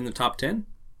 All in the top 10?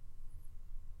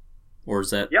 Or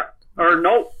is that? Yep. Or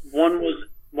no, one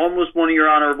was one of your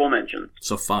honorable mentions.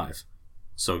 So 5.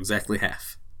 So exactly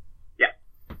half. Yeah.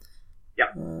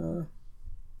 Yeah.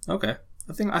 Okay.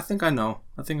 I think I know.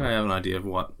 I think I have an idea of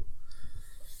what.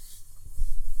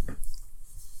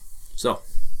 So.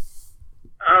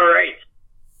 All right.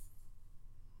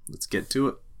 Let's get to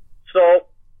it. So,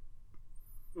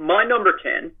 my number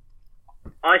 10,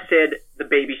 I said The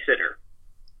Babysitter.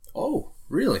 Oh,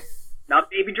 really? Not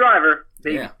Baby Driver,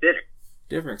 Babysitter. Yeah.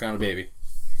 Different kind of baby.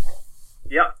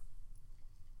 Yep.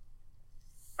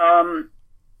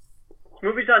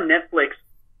 Movies on Netflix.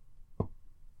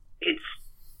 It's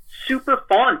super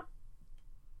fun.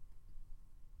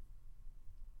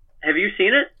 Have you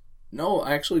seen it? No,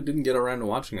 I actually didn't get around to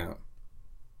watching it.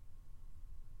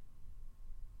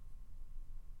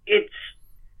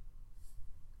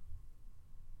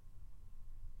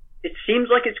 It seems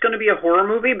like it's going to be a horror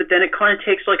movie, but then it kind of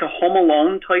takes like a Home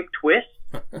Alone type twist.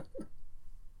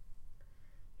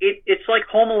 It's like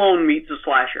Home Alone meets a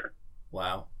slasher.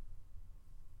 Wow.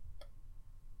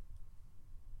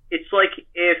 It's like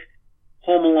if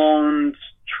Home Alone's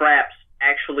traps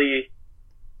actually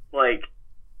like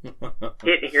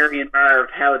hit Harry and Marv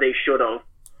how they should have.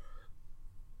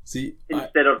 See,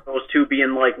 instead of those two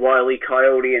being like Wile E.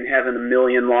 Coyote and having a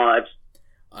million lives.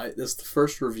 That's the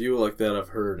first review like that I've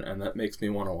heard, and that makes me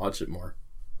want to watch it more.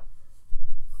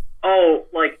 Oh,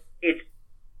 like it's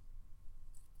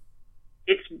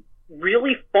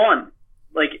really fun.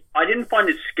 Like, I didn't find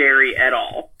it scary at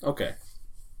all. Okay.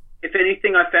 If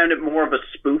anything, I found it more of a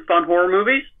spoof on horror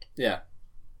movies. Yeah.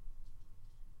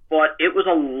 But it was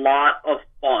a lot of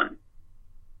fun.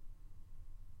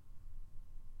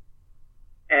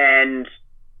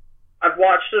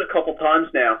 watched it a couple times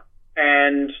now,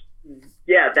 and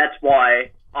yeah, that's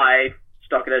why I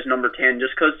stuck it as number 10,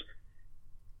 just because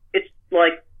it's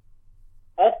like,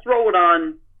 I'll throw it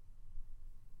on,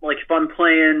 like if I'm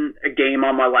playing a game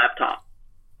on my laptop,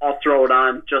 I'll throw it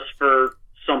on just for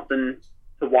something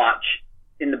to watch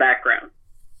in the background.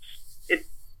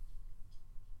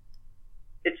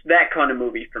 It's that kind of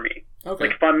movie for me. Okay.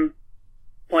 Like if I'm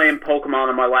playing Pokemon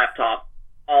on my laptop,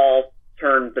 I'll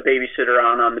turn The Babysitter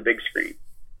on the big screen.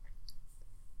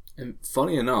 And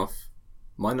funny enough,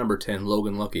 my number 10,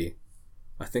 Logan Lucky,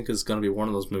 I think is going to be one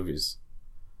of those movies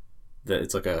that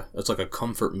it's like a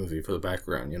comfort movie for the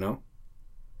background, you know?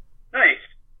 Nice.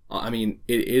 I mean,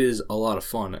 it is a lot of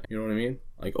fun. You know what I mean?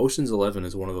 Like Ocean's 11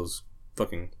 is one of those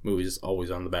fucking movies that's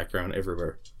always on the background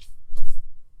everywhere.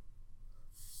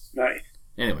 Nice.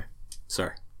 Anyway,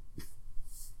 sorry.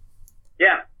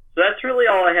 Yeah, so that's really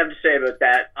all I have to say about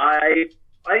that. I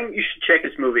think you should check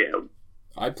this movie out.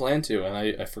 I plan to, and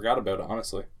I forgot about it,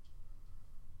 honestly.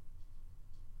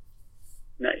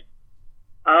 Nice.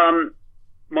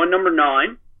 My number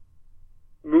 9,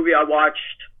 a movie I watched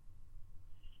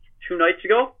 2 nights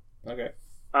ago. Okay.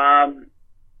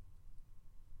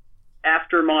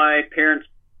 After my parents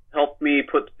helped me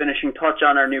put the finishing touch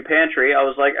on our new pantry, I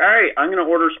was like, all right, I'm going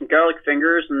to order some garlic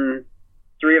fingers, and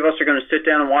 3 of us are going to sit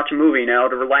down and watch a movie now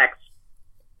to relax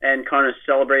and kind of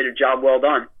celebrate a job well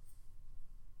done.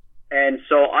 And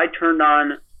so I turned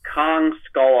on Kong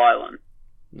Skull Island.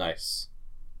 Nice.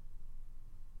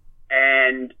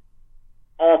 And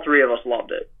all 3 of us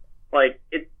loved it. Like,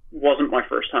 it wasn't my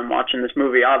first time watching this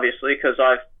movie, obviously, because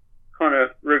I've kind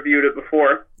of reviewed it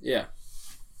before. Yeah.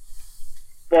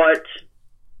 But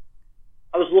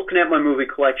I was looking at my movie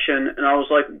collection, and I was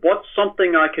like, what's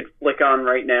something I could flick on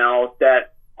right now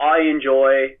that I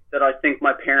enjoy, that I think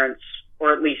my parents,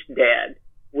 or at least Dad,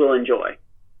 will enjoy?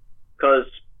 Because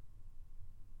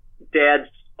Dad's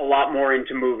a lot more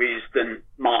into movies than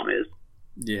Mom is.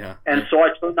 Yeah. And so I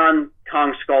turned on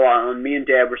Kong Skull Island. Me and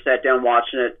Dad were sat down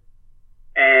watching it,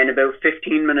 and about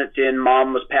 15 minutes in,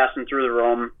 Mom was passing through the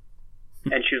room,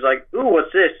 and she was like, ooh,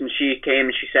 what's this? And she came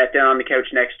and she sat down on the couch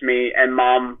next to me, and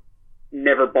Mom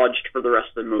never budged for the rest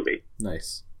of the movie.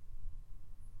 Nice.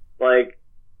 Like,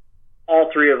 all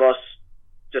 3 of us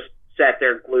just sat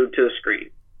there glued to the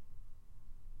screen.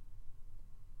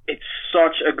 It's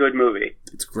such a good movie.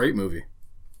 It's a great movie.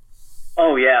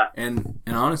 Oh, yeah. And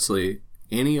honestly,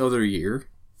 any other year,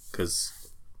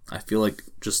 because I feel like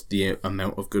just the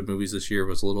amount of good movies this year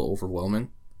was a little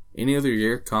overwhelming. Any other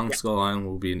year, Kong Skull Island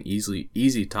will be an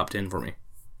easy top 10 for me.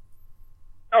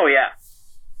 Oh, yeah.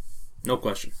 No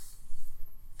question.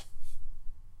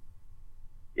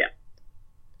 Yeah.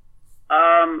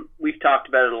 We've talked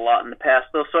about it a lot in the past,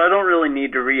 though, so I don't really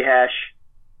need to rehash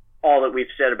all that we've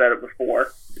said about it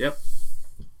before. Yep.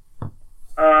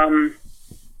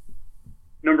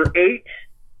 Number 8,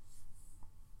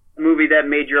 a movie that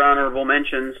made your honorable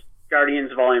mentions,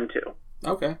 Guardians Volume 2.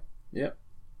 Okay. Yep.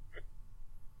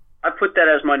 I put that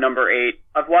as my number 8.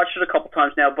 I've watched it a couple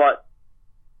times now, but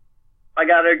I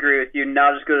gotta agree with you,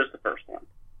 not as good as the first one.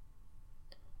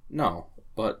 No,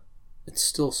 but it's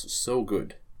still so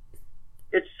good.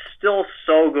 It's still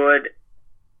so good.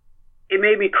 It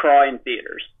made me cry in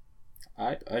theaters.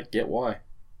 I get why.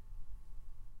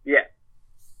 Yeah.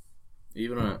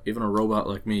 Even a robot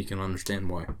like me can understand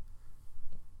why.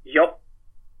 Yup.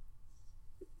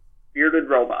 Bearded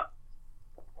robot.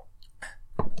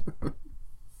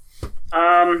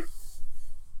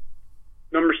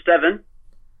 Number 7.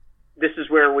 This is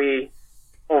where we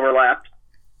overlapped.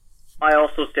 I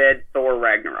also said Thor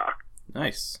Ragnarok.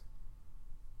 Nice.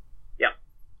 Yep.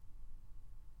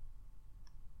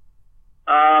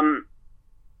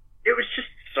 It was just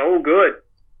so good.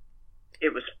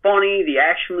 It was funny. The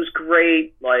action was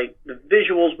great. Like, the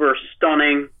visuals were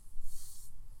stunning.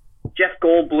 Jeff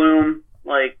Goldblum.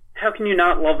 Like, how can you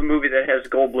not love a movie that has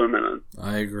Goldblum in it?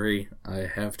 I agree. I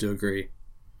have to agree.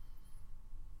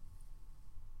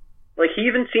 Like, he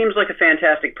even seems like a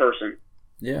fantastic person.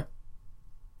 Yeah.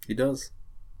 He does.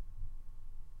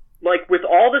 Like, with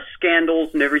all the scandals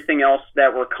and everything else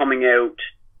that were coming out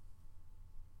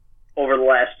over the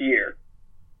last year,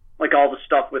 like all the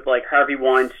stuff with, like, Harvey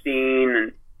Weinstein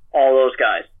and all those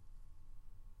guys,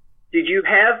 did you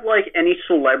have, like, any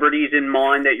celebrities in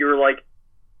mind that you were like,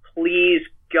 please,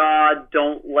 God,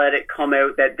 don't let it come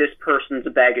out that this person's a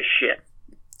bag of shit?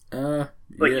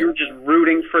 Like, yeah. you were just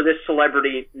rooting for this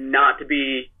celebrity not to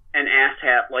be an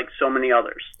asshat like so many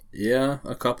others. Yeah,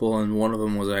 a couple, and one of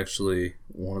them was actually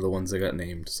one of the ones that got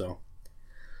named, so.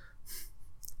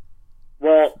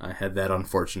 Well, I had that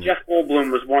unfortunate. Jeff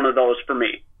Goldblum was one of those for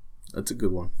me. That's a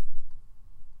good one.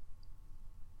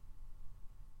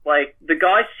 Like, the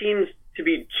guy seems to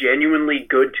be genuinely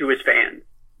good to his fans.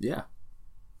 Yeah.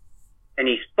 And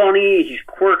he's funny, he's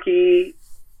quirky,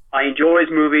 I enjoy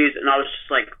his movies, and I was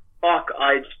just like, fuck,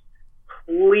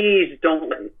 please don't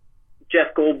let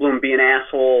Jeff Goldblum be an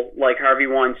asshole like Harvey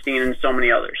Weinstein and so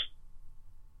many others.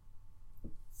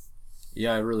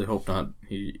 Yeah, I really hope not.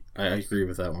 I agree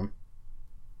with that one.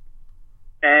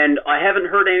 And I haven't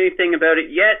heard anything about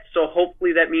it yet, so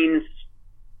hopefully that means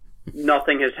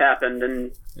nothing has happened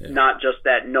and not just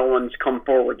that no one's come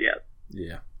forward yet.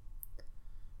 Yeah.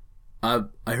 I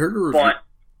heard a review.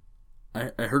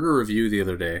 I heard a review the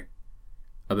other day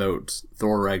about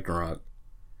Thor Ragnarok,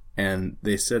 and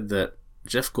they said that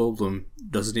Jeff Goldblum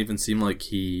doesn't even seem like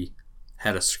he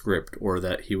had a script or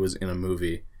that he was in a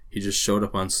movie. He just showed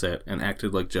up on set and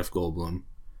acted like Jeff Goldblum,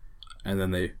 and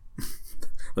then they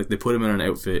they put him in an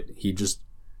outfit. He just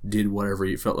did whatever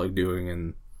he felt like doing,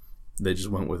 and they just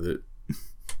went with it.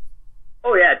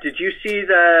 Oh yeah, did you see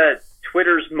the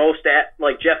Twitter's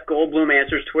Jeff Goldblum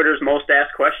answers Twitter's most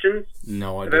asked questions?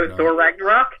 No, I did not. About Thor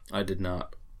Ragnarok? I did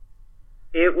not.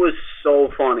 It was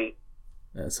so funny.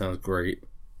 That sounds great.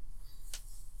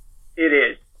 It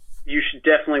is. You should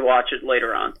definitely watch it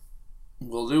later on.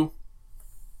 Will do.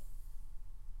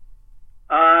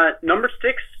 Number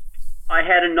 6, I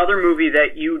had another movie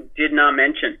that you did not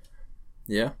mention.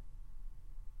 Yeah?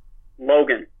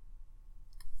 Logan.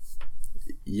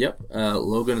 Yep.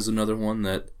 Logan is another one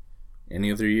that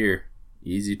any other year,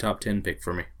 easy top 10 pick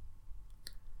for me.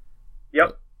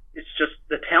 Yep. It's just,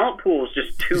 the talent pool is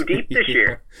just too deep this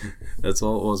year. That's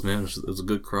all it was, man. It was a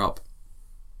good crop.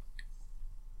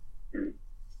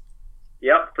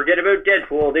 Yep. Forget about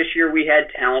Deadpool. This year we had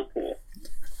talent pool.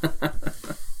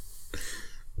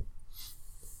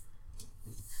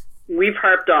 We've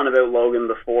harped on about Logan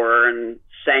before and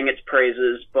sang its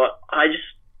praises, but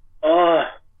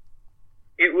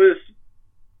it was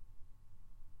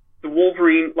the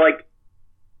Wolverine,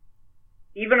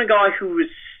 even a guy who was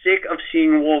sick of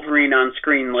seeing Wolverine on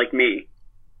screen like me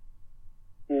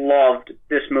loved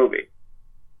this movie.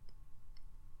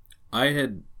 I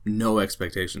had no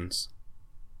expectations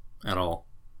at all.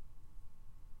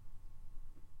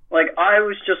 I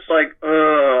was just like,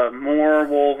 more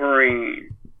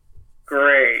Wolverine.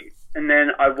 Great. And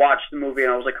then I watched the movie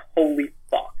and I was like, holy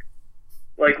fuck.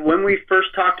 When we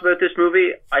first talked about this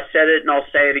movie, I said it and I'll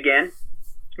say it again.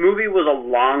 This movie was a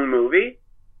long movie.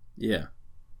 Yeah.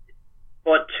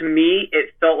 But to me,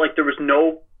 it felt like there was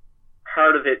no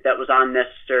part of it that was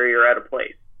unnecessary or out of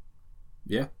place.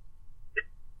 Yeah.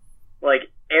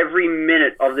 Every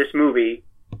minute of this movie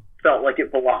felt like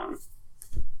it belonged.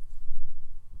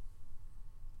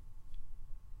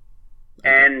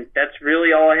 And that's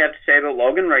really all I have to say about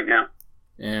Logan right now.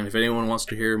 And if anyone wants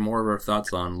to hear more of our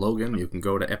thoughts on Logan, you can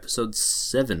go to episode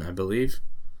 7, I believe.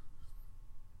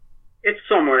 It's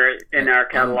somewhere in our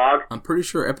catalog. I'm pretty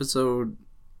sure episode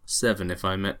 7, if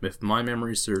my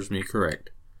memory serves me correct.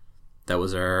 That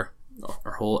was our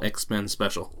whole X-Men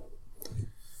special.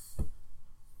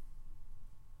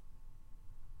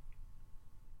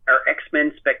 Our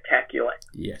X-Men Spectacular.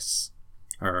 Yes.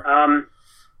 We're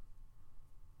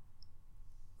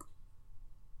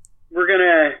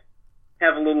gonna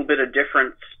have a little bit of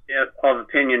difference of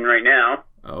opinion right now.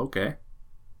 Oh, okay.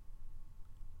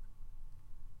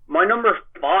 My number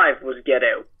 5 was Get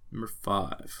Out. Number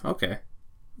 5. Okay.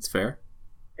 That's fair.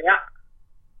 Yeah.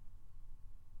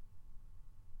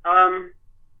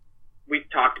 We've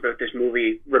talked about this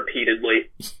movie repeatedly.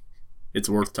 It's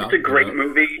worth talking about. It's a great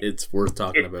movie. It's worth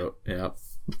talking about. Yeah.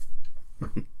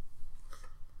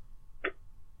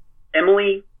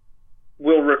 Emily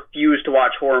will refuse to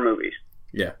watch horror movies.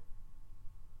 Yeah.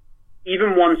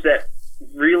 Even ones that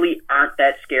really aren't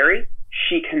that scary,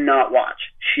 she cannot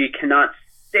watch. She cannot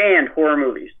stand horror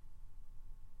movies.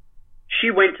 She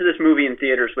went to this movie in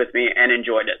theaters with me and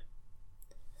enjoyed it.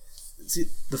 See,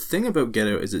 the thing about Get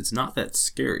Out is it's not that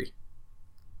scary.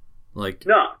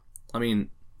 No. I mean,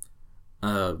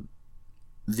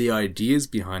 the ideas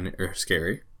behind it are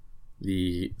scary.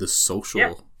 The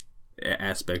social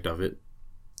aspect of it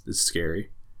is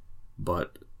scary.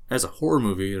 But as a horror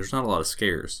movie, there's not a lot of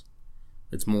scares.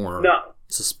 It's more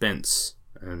suspense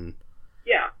and...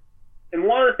 Yeah. And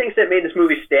one of the things that made this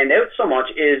movie stand out so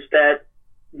much is that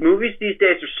movies these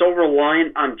days are so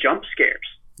reliant on jump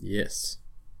scares. Yes.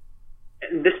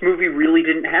 And this movie really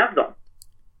didn't have them.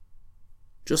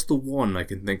 Just the one I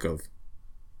can think of.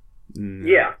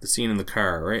 Yeah. The scene in the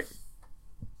car, right?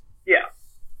 Yeah.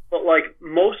 But,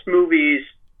 most movies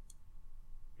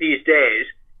these days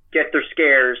get their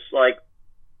scares,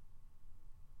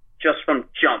 just from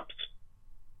jumps.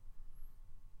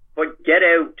 But Get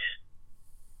Out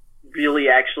really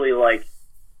actually,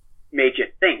 made you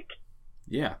think.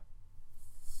 Yeah.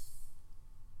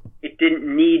 It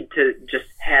didn't need to just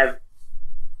have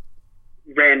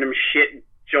random shit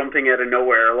jumping out of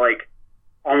nowhere, like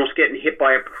almost getting hit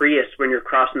by a Prius when you're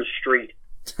crossing the street.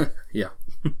 Yeah.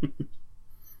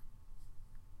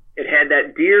 It had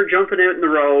that deer jumping out in the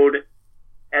road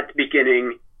at the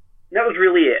beginning. And that was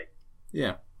really it.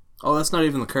 Yeah. Oh, that's not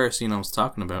even the car scene I was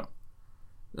talking about.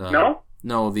 No?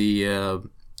 No, the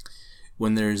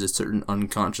when there's a certain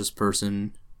unconscious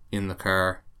person in the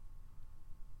car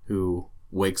who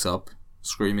wakes up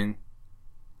screaming.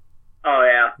 Oh,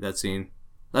 yeah. That scene.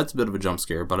 That's a bit of a jump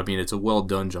scare, but I mean, it's a well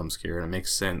done jump scare and it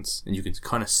makes sense. And you can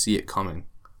kind of see it coming.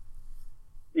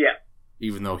 Yeah.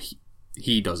 Even though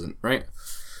he doesn't, right?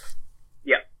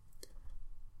 Yeah.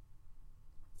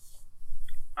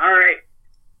 Alright.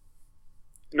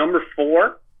 Number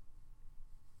 4.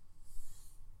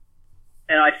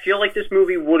 And I feel like this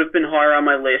movie would have been higher on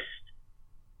my list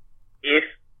if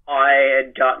I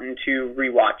had gotten to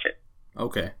rewatch it.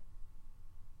 Okay.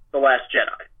 The Last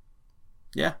Jedi.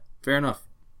 Yeah, fair enough.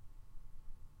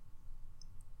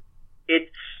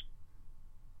 It's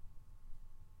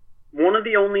one of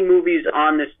the only movies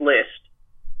on this list.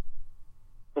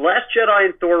 The Last Jedi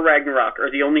and Thor Ragnarok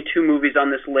are the only 2 movies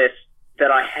on this list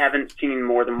that I haven't seen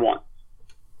more than once.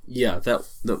 Yeah,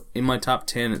 in my top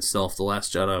 10 itself, The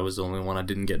Last Jedi was the only one I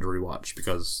didn't get to rewatch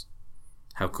because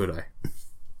how could I?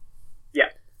 Yeah.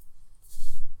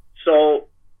 So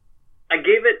I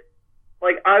gave it,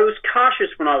 I was cautious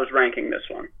when I was ranking this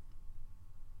one.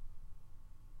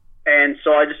 And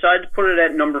so I decided to put it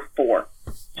at number 4.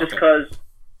 Just because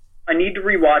I need to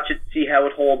rewatch it, see how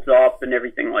it holds up and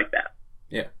everything like that.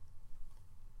 Yeah.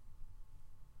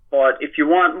 But if you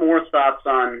want more thoughts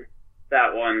on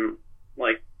that one,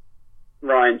 like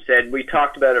Ryan said, we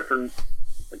talked about it for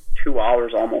 2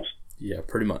 hours almost. Yeah,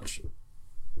 pretty much.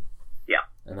 Yeah.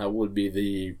 And that would be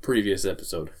the previous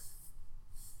episode.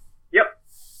 Yep.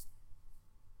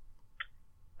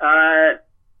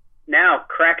 Now,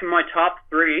 cracking my top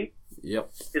 3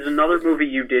 Yep. is another movie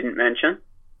you didn't mention.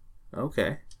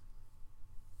 Okay.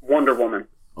 Wonder Woman.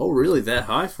 Oh, really? That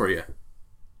high for you?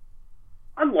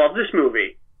 I love this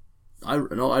movie. I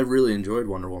really enjoyed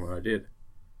Wonder Woman. I did.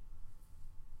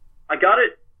 I got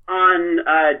it on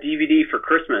DVD for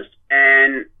Christmas,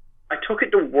 and I took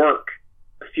it to work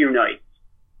a few nights.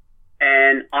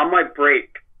 And on my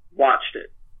break, watched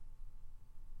it.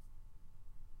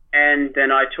 And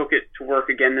then I took it to work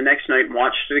again the next night and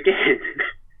watched it again.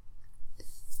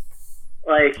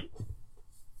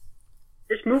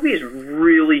 This movie is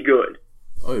really good.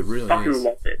 Oh, it really Fucking is.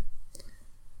 loved it.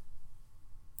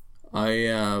 I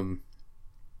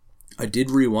did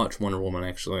rewatch Wonder Woman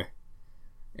actually,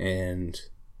 and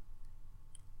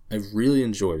I really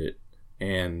enjoyed it.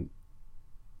 And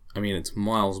I mean, it's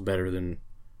miles better than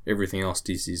everything else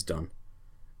DC's done.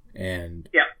 And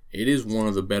yeah, it is one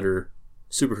of the better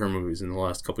superhero movies in the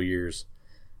last couple of years,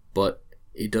 but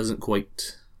it doesn't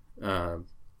quite it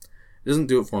doesn't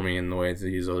do it for me in the way that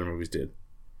these other movies did.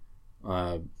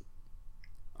 I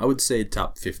would say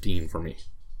top 15 for me.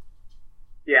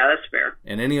 Yeah, that's fair.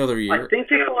 And any other year, I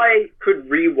think if I could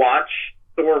rewatch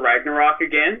Thor Ragnarok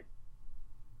again,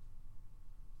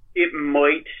 it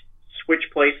might switch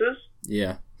places.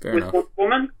 Yeah, fair with enough. Wonder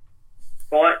Woman,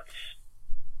 but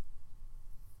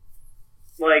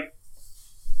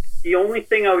the only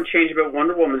thing I would change about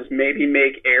Wonder Woman is maybe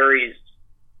make Ares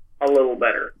a little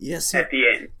better. Yes, at the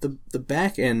end. The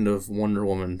back end of Wonder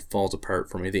Woman falls apart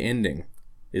for me. The ending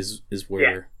is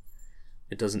where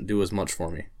it doesn't do as much for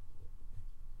me.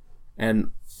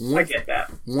 And I get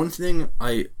that. One thing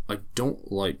I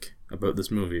don't like about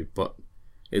this movie, but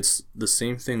it's the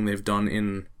same thing they've done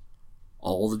in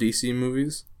all the DC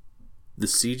movies. The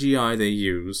CGI they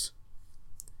use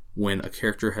when a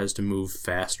character has to move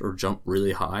fast or jump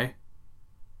really high,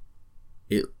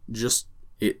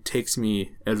 it takes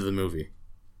me out of the movie.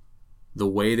 The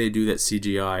way they do that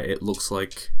CGI, it looks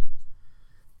like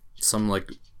some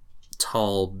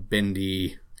tall,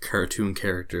 bendy cartoon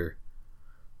character.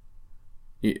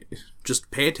 Just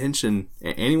pay attention.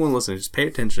 Anyone listening, just pay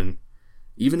attention.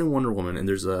 Even in Wonder Woman, and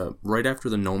there's right after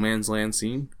the No Man's Land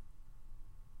scene,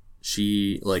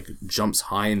 she jumps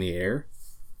high in the air,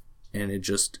 and it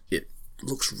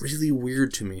looks really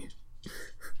weird to me.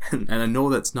 and I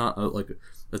know that's not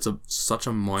such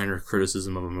a minor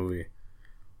criticism of a movie,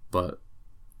 but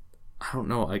I don't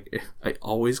know. It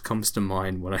always comes to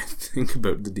mind when I think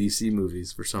about the DC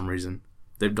movies for some reason.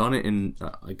 They've done it in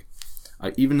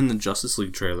even in the Justice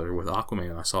League trailer with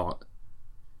Aquaman, I saw it.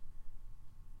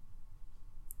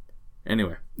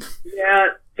 Anyway. Yeah,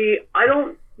 see, I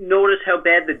don't notice how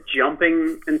bad the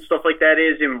jumping and stuff like that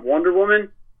is in Wonder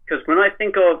Woman, Because when I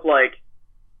think of, like,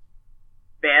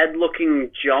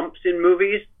 bad-looking jumps in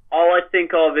movies, all I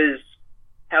think of is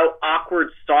how awkward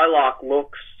Psylocke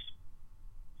looks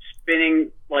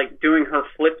spinning, like, doing her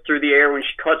flip through the air when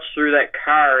she cuts through that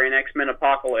car in X-Men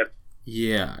Apocalypse.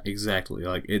 Yeah, exactly.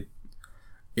 Like,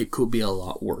 it could be a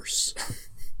lot worse.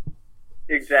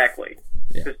 Exactly.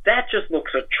 Because that just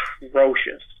looks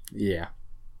atrocious. Yeah.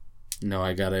 No,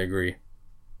 I gotta agree.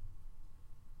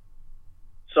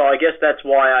 So I guess that's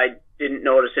why I didn't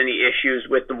notice any issues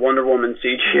with the Wonder Woman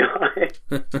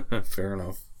CGI. Fair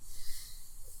enough.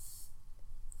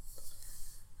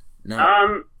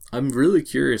 Now, I'm really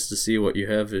curious to see what you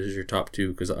have as your top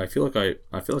two, because I feel like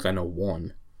I know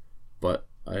one, but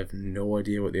I have no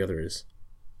idea what the other is.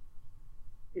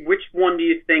 Which one do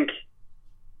you think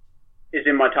is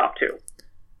in my top two?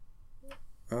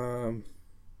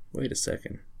 Wait a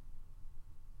second.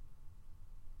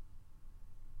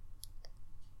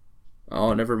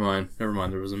 Oh, never mind. There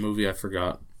was a movie I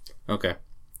forgot. Okay.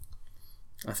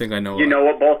 I think I know. You know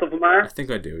what both of them are? I think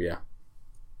I do, yeah.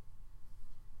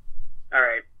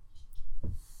 Alright.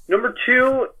 Number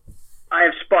two, I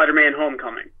have Spider-Man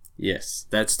Homecoming. Yes,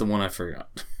 that's the one I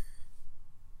forgot.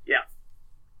 Yeah.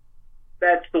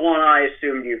 That's the one I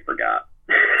assumed you forgot.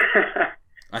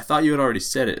 I thought you had already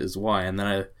said it is why, and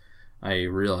then I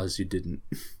realized you didn't.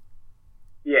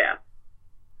 Yeah.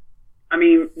 I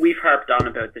mean, we've harped on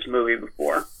about this movie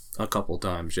before. A couple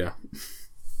times, yeah.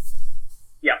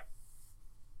 Yeah.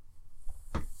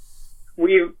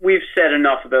 We've said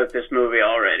enough about this movie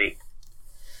already.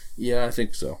 Yeah, I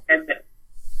think so.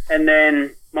 And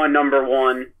then my number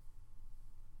one,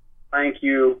 I think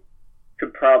you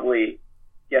could probably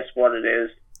guess what it is.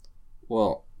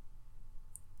 Well,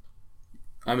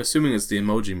 I'm assuming it's the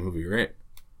Emoji Movie, right?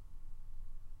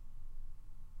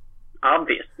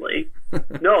 Obviously.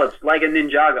 No, it's like a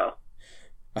Ninjago.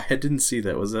 I didn't see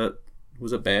that. Was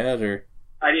it bad or?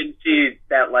 I didn't see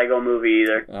that Lego movie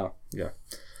either. Oh, yeah.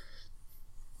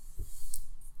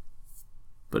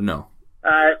 But no.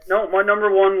 No, my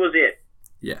number one was it.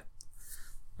 Yeah.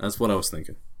 That's what I was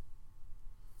thinking.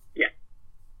 Yeah.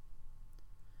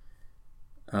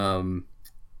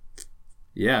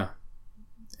 Yeah.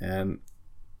 And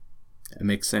it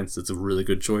makes sense. It's a really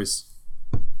good choice.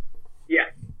 Yeah.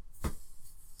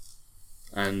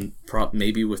 And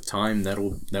maybe with time that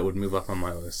would move up on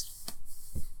my list.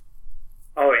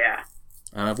 Oh yeah.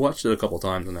 And I've watched it a couple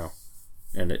times now,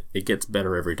 and it gets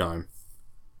better every time.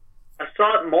 I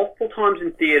saw it multiple times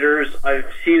in theaters. I've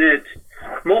seen it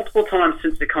multiple times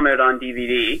since it came out on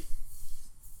DVD.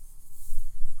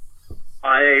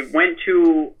 I went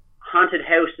to haunted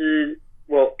houses,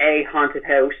 well, a haunted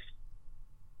house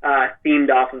themed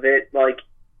off of it. Like,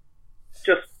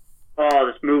 just,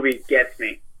 this movie gets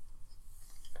me.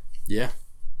 Yeah.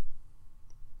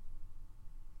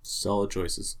 Solid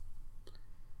choices.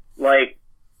 Like,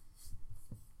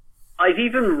 I've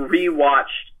even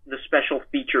rewatched the special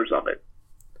features of it.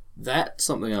 That's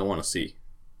something I want to see.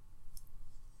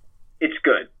 It's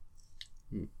good.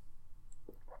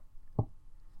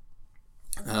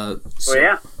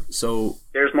 So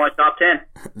there's my top 10.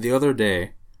 The other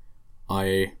day,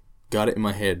 I got it in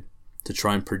my head to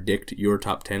try and predict your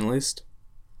top 10 list.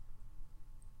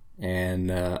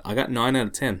 And I got 9 out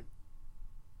of 10.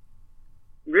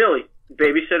 Really?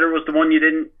 Babysitter was the one you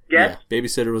didn't get? Yeah,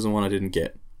 Babysitter was the one I didn't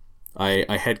get.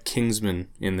 I had Kingsman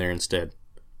in there instead.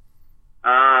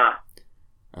 And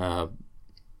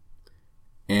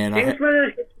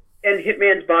Kingsman and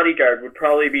Hitman's Bodyguard would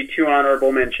probably be two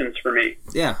honorable mentions for me.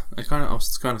 Yeah, I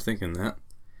was kind of thinking that.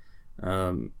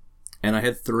 And I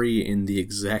had 3 in the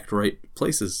exact right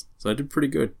places, so I did pretty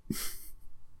good.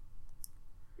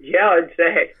 Yeah, I'd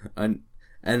say. And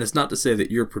it's not to say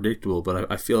that you're predictable,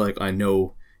 but I feel like I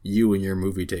know you and your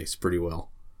movie taste pretty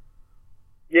well.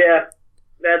 Yeah,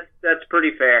 that's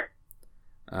pretty fair.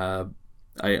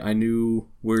 I knew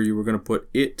where you were going to put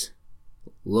It,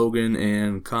 Logan,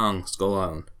 and Kong Skull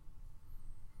Island.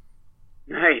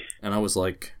 Nice. And I was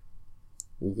like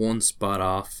one spot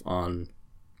off on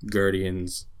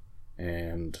Guardians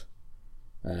and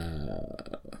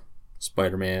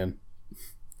Spider-Man.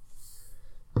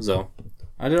 So,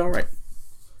 I did alright.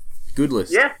 Good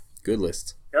list. Yeah. Good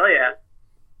list. Hell yeah.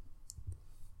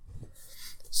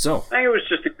 So, I think it was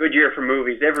just a good year for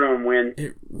movies. Everyone wins.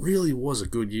 It really was a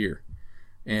good year.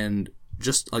 And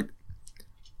just like,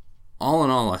 all in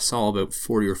all, I saw about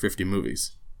 40 or 50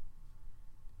 movies.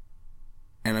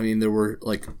 And I mean, there were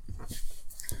like,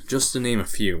 just to name a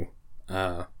few,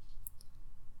 I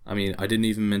mean, I didn't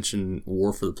even mention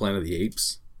War for the Planet of the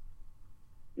Apes.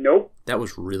 Nope. That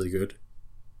was really good.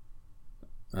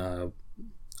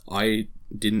 I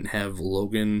didn't have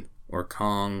Logan or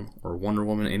Kong or Wonder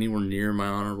Woman anywhere near my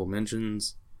honorable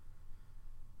mentions.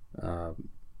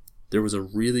 There was a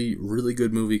really, really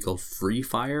good movie called Free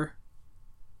Fire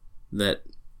that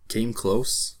came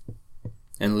close,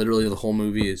 and literally the whole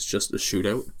movie is just a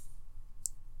shootout.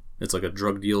 It's like a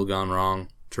drug deal gone wrong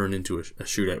turned into a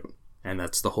shootout, and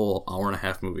that's the whole hour and a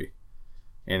half movie,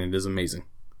 and it is amazing.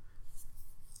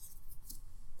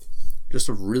 Just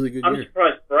a really good year. I'm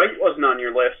surprised Bright wasn't on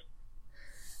your list.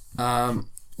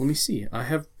 Let me see. I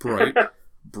have Bright.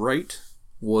 Bright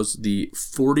was the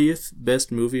 40th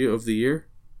best movie of the year,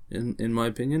 in my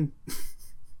opinion.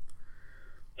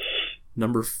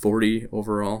 Number 40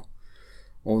 overall.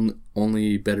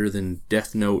 Only better than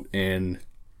Death Note and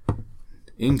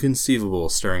Inconceivable,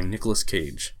 starring Nicolas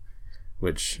Cage,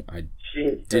 which I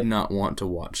did not want to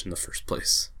watch in the first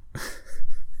place.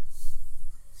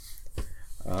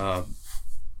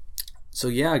 So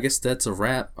yeah, I guess that's a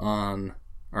wrap on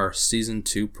our season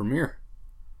 2 premiere.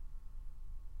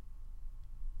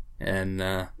 And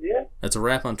that's a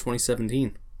wrap on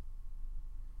 2017.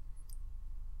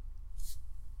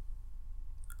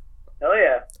 Hell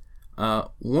yeah.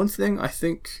 One thing I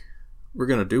think we're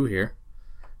going to do here,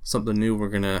 something new we're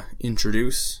going to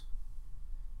introduce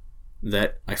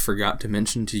that I forgot to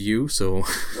mention to you, so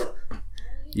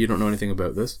you don't know anything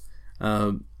about this.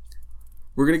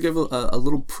 We're going to give a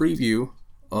little preview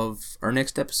of our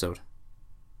next episode,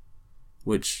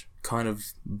 which kind of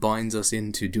binds us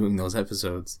into doing those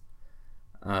episodes.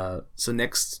 So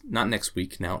not next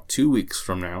week now, 2 weeks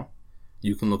from now,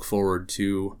 you can look forward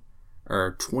to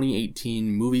our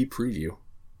 2018 movie preview,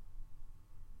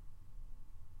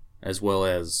 as well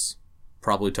as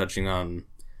probably touching on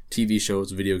TV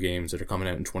shows, video games that are coming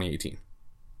out in 2018.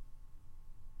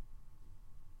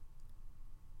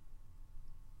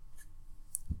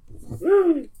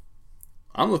 Woo!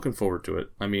 I'm looking forward to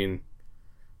it. I mean,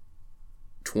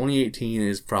 2018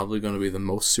 is probably going to be the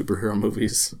most superhero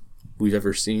movies we've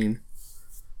ever seen.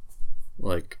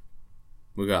 Like,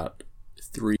 we got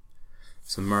 3,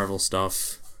 some Marvel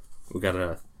stuff. We got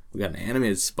an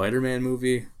animated Spider-Man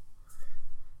movie.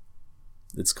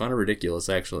 It's kind of ridiculous,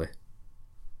 actually.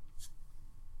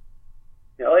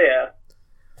 Hell yeah.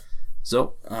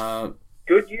 So,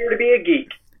 good year to be a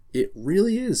geek. It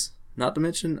really is. Not to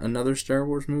mention another Star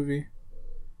Wars movie,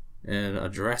 and a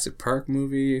Jurassic Park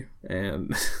movie,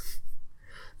 and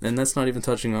and that's not even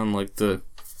touching on like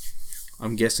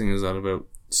I'm guessing is that about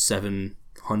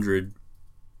 700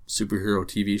 superhero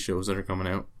TV shows that are coming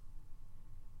out.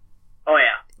 Oh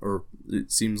yeah. Or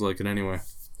it seems like it anyway.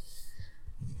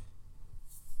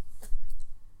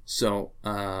 So,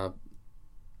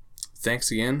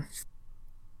 thanks again.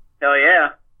 Hell yeah.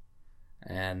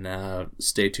 And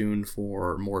stay tuned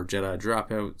for more Jedi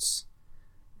Dropouts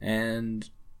and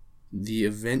the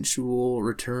eventual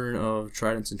return of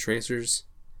Tridents and Tracers,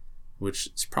 which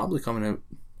is probably coming out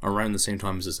around the same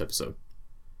time as this episode.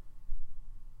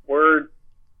 Word.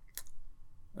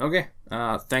 Okay,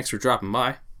 thanks for dropping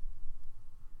by.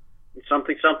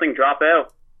 Something, drop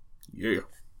out. Yeah.